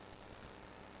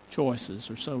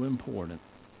 Choices are so important.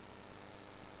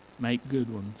 Make good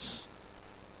ones.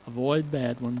 Avoid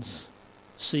bad ones.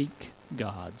 Seek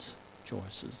God's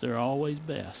choices. They're always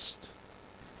best.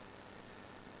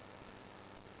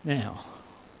 Now,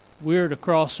 we're at a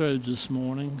crossroads this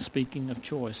morning, speaking of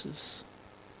choices.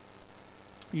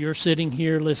 You're sitting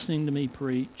here listening to me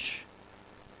preach,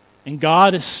 and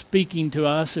God is speaking to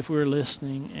us if we're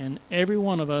listening, and every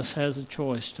one of us has a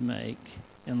choice to make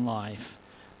in life.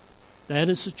 That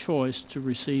is a choice to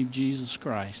receive Jesus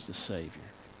Christ as Savior.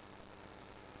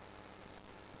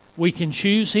 We can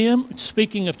choose Him.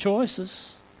 Speaking of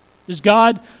choices, does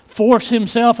God force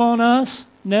Himself on us?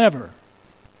 Never.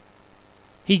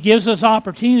 He gives us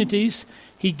opportunities.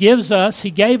 He gave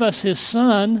us His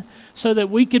Son so that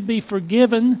we could be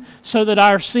forgiven, so that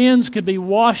our sins could be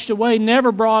washed away,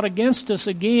 never brought against us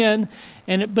again,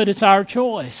 but it's our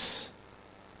choice.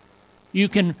 You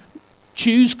can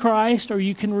choose Christ or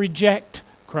you can reject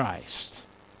Christ.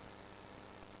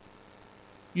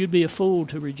 You'd be a fool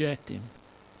to reject Him.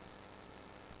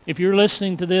 If you're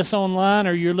listening to this online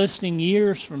or you're listening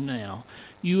years from now,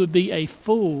 you would be a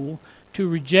fool to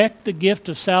reject the gift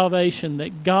of salvation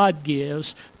that God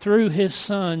gives through His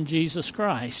Son, Jesus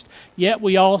Christ. Yet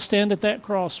we all stand at that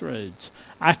crossroads.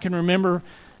 I can remember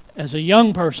as a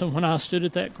young person when I stood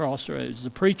at that crossroads. The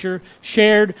preacher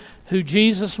shared who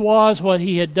Jesus was, what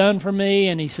He had done for me,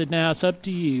 and he said, now it's up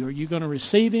to you. Are you going to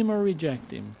receive Him or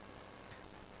reject Him?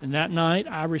 And that night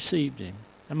I received Him,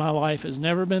 and my life has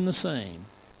never been the same.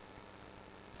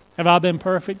 Have I been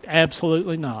perfect?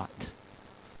 Absolutely not.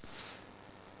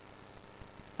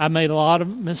 I made a lot of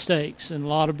mistakes and a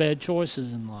lot of bad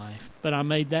choices in life, but I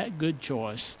made that good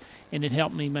choice, and it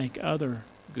helped me make other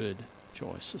good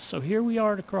choices. So here we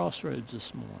are at a crossroads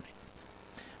this morning.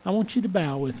 I want you to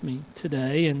bow with me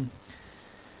today, and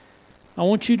I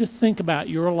want you to think about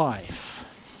your life.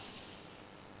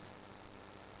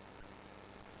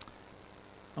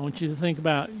 I want you to think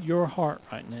about your heart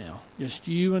right now, just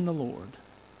you and the Lord,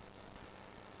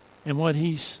 and what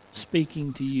He's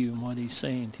speaking to you and what He's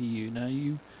saying to you. Now,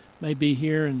 you may be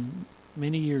here and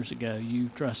many years ago you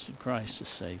trusted Christ as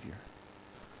Savior.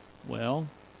 Well,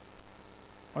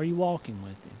 are you walking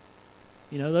with Him?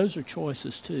 You know, those are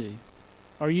choices too.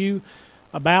 Are you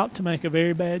about to make a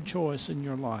very bad choice in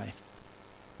your life?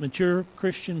 Mature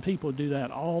Christian people do that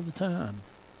all the time.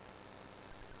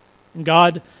 And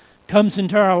God comes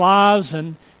into our lives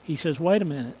and He says, wait a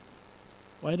minute.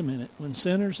 When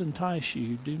sinners entice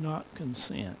you, do not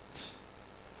consent.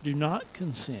 Do not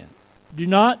consent. Do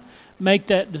not make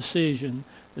that decision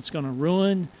that's going to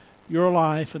ruin your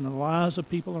life and the lives of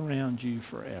people around you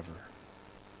forever.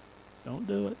 Don't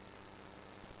do it.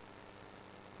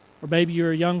 Or maybe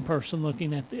you're a young person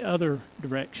looking at the other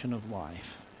direction of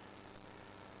life.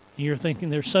 And you're thinking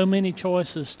there's so many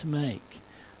choices to make.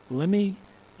 Well, let me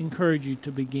encourage you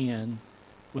to begin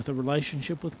with a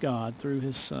relationship with God through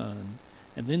His Son,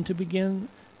 and then to begin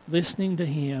listening to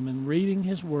Him and reading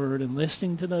His Word and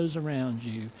listening to those around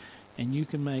you, and you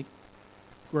can make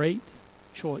great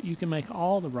choice. You can make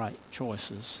all the right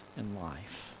choices in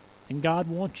life. And God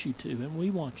wants you to, and we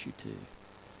want you to.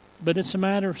 But it's a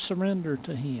matter of surrender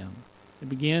to Him. It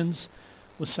begins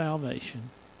with salvation.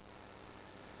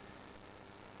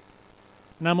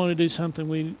 And I'm going to do something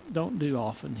we don't do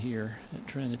often here at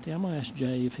Trinity. I'm going to ask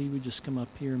Jay if he would just come up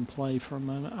here and play for a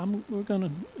moment. We're going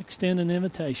to extend an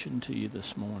invitation to you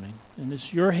this morning. And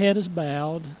as your head is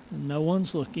bowed and no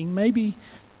one's looking, maybe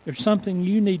there's something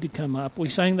you need to come up. We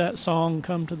sang that song,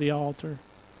 Come to the Altar.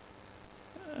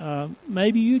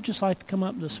 Maybe you'd just like to come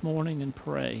up this morning and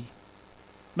pray.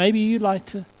 Maybe you'd like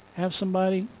to have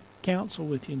somebody counsel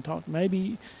with you and talk.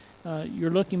 Maybe you're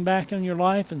looking back on your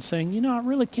life and saying, I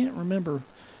really can't remember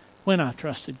when I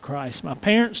trusted Christ. My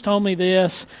parents told me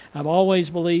this. I've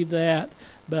always believed that.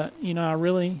 But, I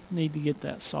really need to get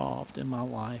that solved in my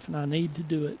life. And I need to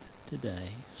do it today.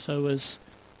 So as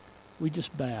we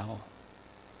just bow,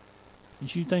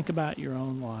 as you think about your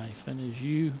own life and as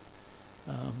you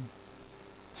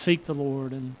seek the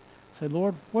Lord and say,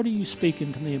 Lord, what are you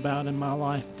speaking to me about in my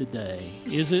life today?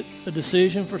 Is it a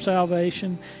decision for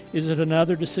salvation? Is it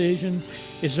another decision?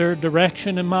 Is there a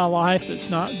direction in my life that's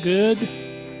not good?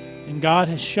 And God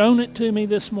has shown it to me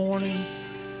this morning,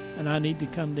 and I need to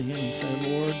come to Him and say,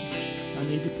 Lord, I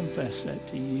need to confess that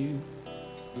to you.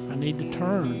 I need to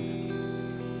turn.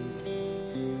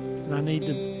 And I need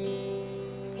to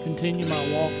continue my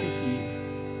walk with you.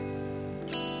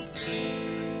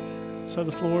 So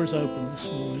the floor is open this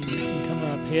morning. You can come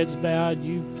up, heads bowed.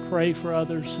 You pray for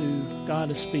others who God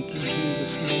is speaking to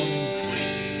this morning.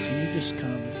 And you just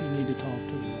come if you need to talk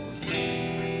to the Lord.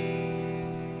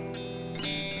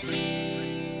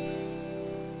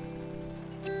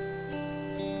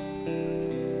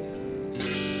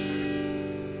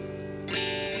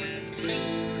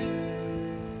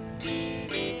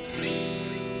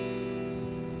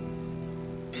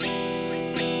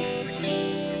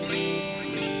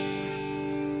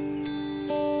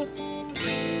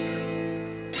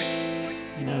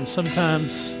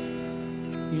 Sometimes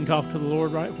you can talk to the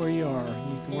Lord right where you are.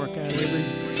 You can work out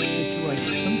every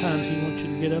situation. Sometimes He wants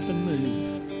you to get up and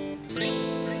move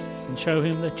and show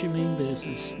Him that you mean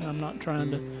business. I'm not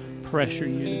trying to pressure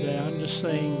you today. I'm just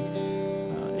saying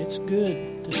it's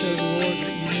good to show the Lord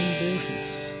that you mean business.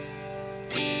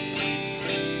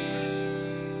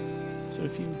 So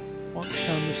if you want to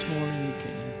come this morning, you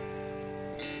can.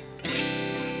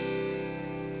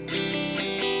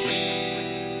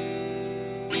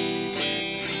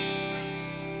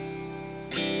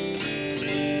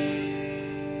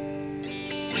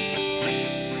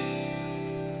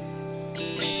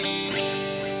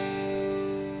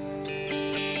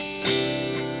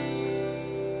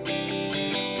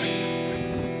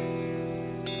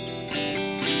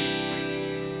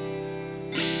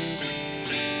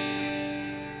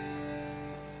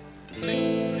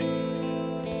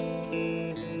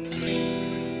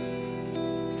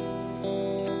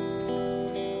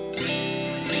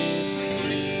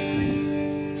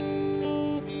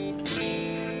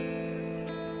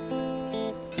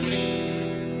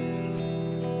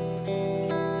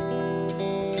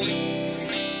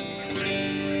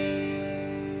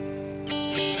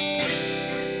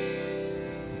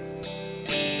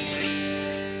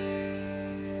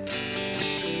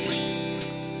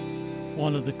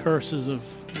 One of the curses of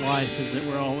life is that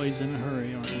we're always in a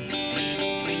hurry, aren't we?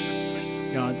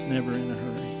 God's never in a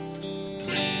hurry.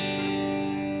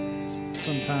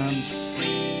 Sometimes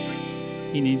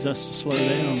He needs us to slow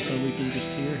down so we can just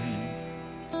hear Him.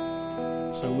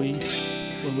 So we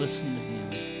will listen to Him.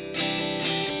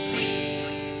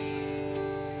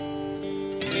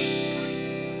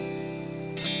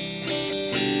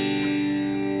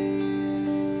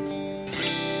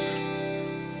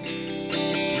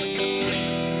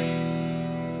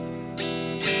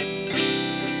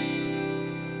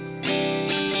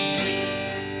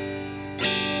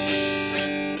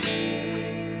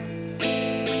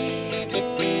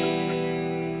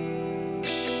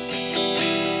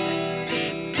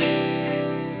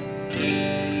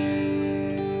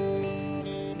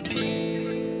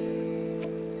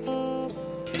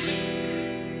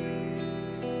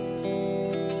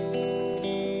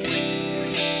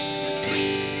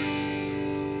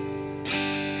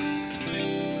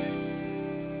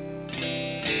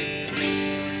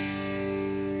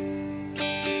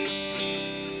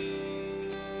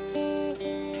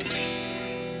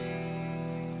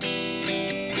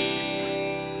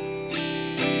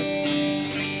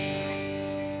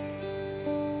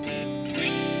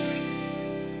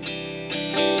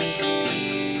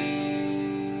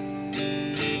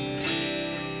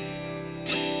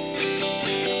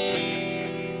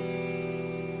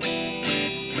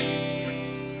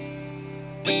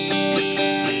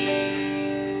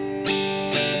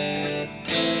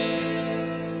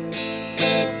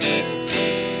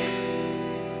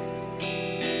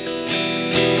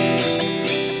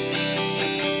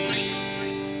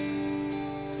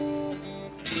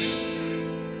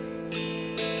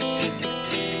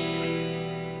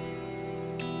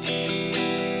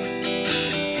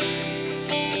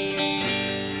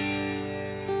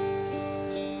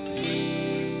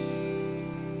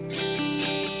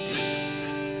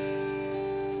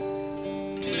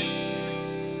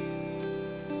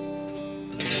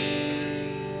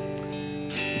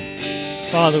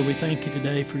 Father, we thank you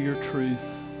today for your truth.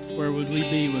 Where would we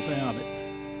be without it?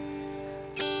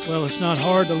 Well, it's not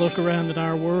hard to look around in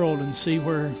our world and see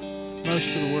where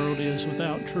most of the world is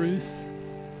without truth.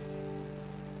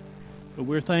 But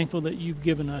we're thankful that you've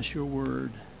given us your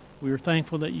word. We're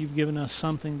thankful that you've given us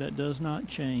something that does not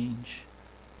change.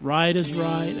 Right is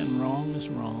right and wrong is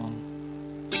wrong.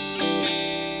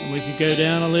 And we could go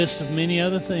down a list of many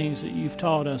other things that you've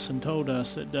taught us and told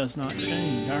us that does not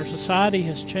change. Our society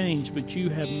has changed, but you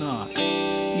have not.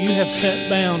 You have set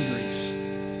boundaries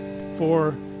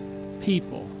for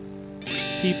people.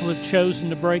 People have chosen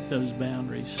to break those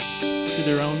boundaries to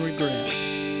their own regret.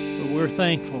 But we're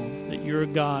thankful that you're a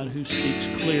God who speaks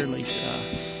clearly to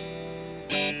us.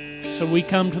 So we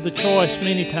come to the choice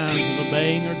many times of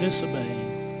obeying or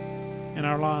disobeying in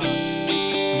our lives.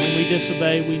 And when we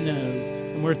disobey, we know.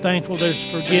 And we're thankful there's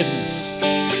forgiveness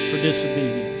for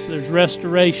disobedience. There's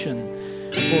restoration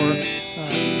for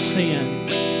sin.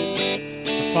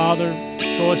 But Father,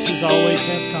 choices always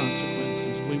have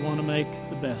consequences. We want to make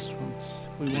the best ones.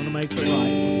 We want to make the right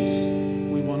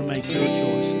ones. We want to make your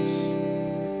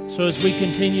choices. So as we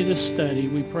continue this study,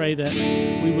 we pray that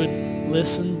we would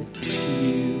listen to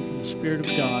you, the Spirit of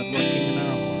God working in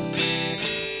our hearts.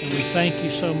 And we thank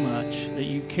you so much that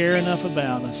you care enough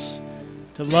about us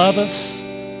to love us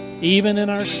even in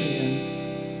our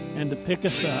sin, and to pick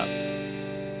us up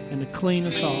and to clean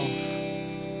us off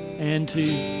and to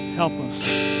help us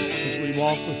as we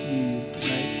walk with you to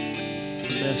make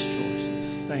the best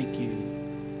choices. Thank you.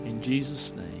 In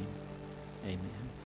Jesus' name.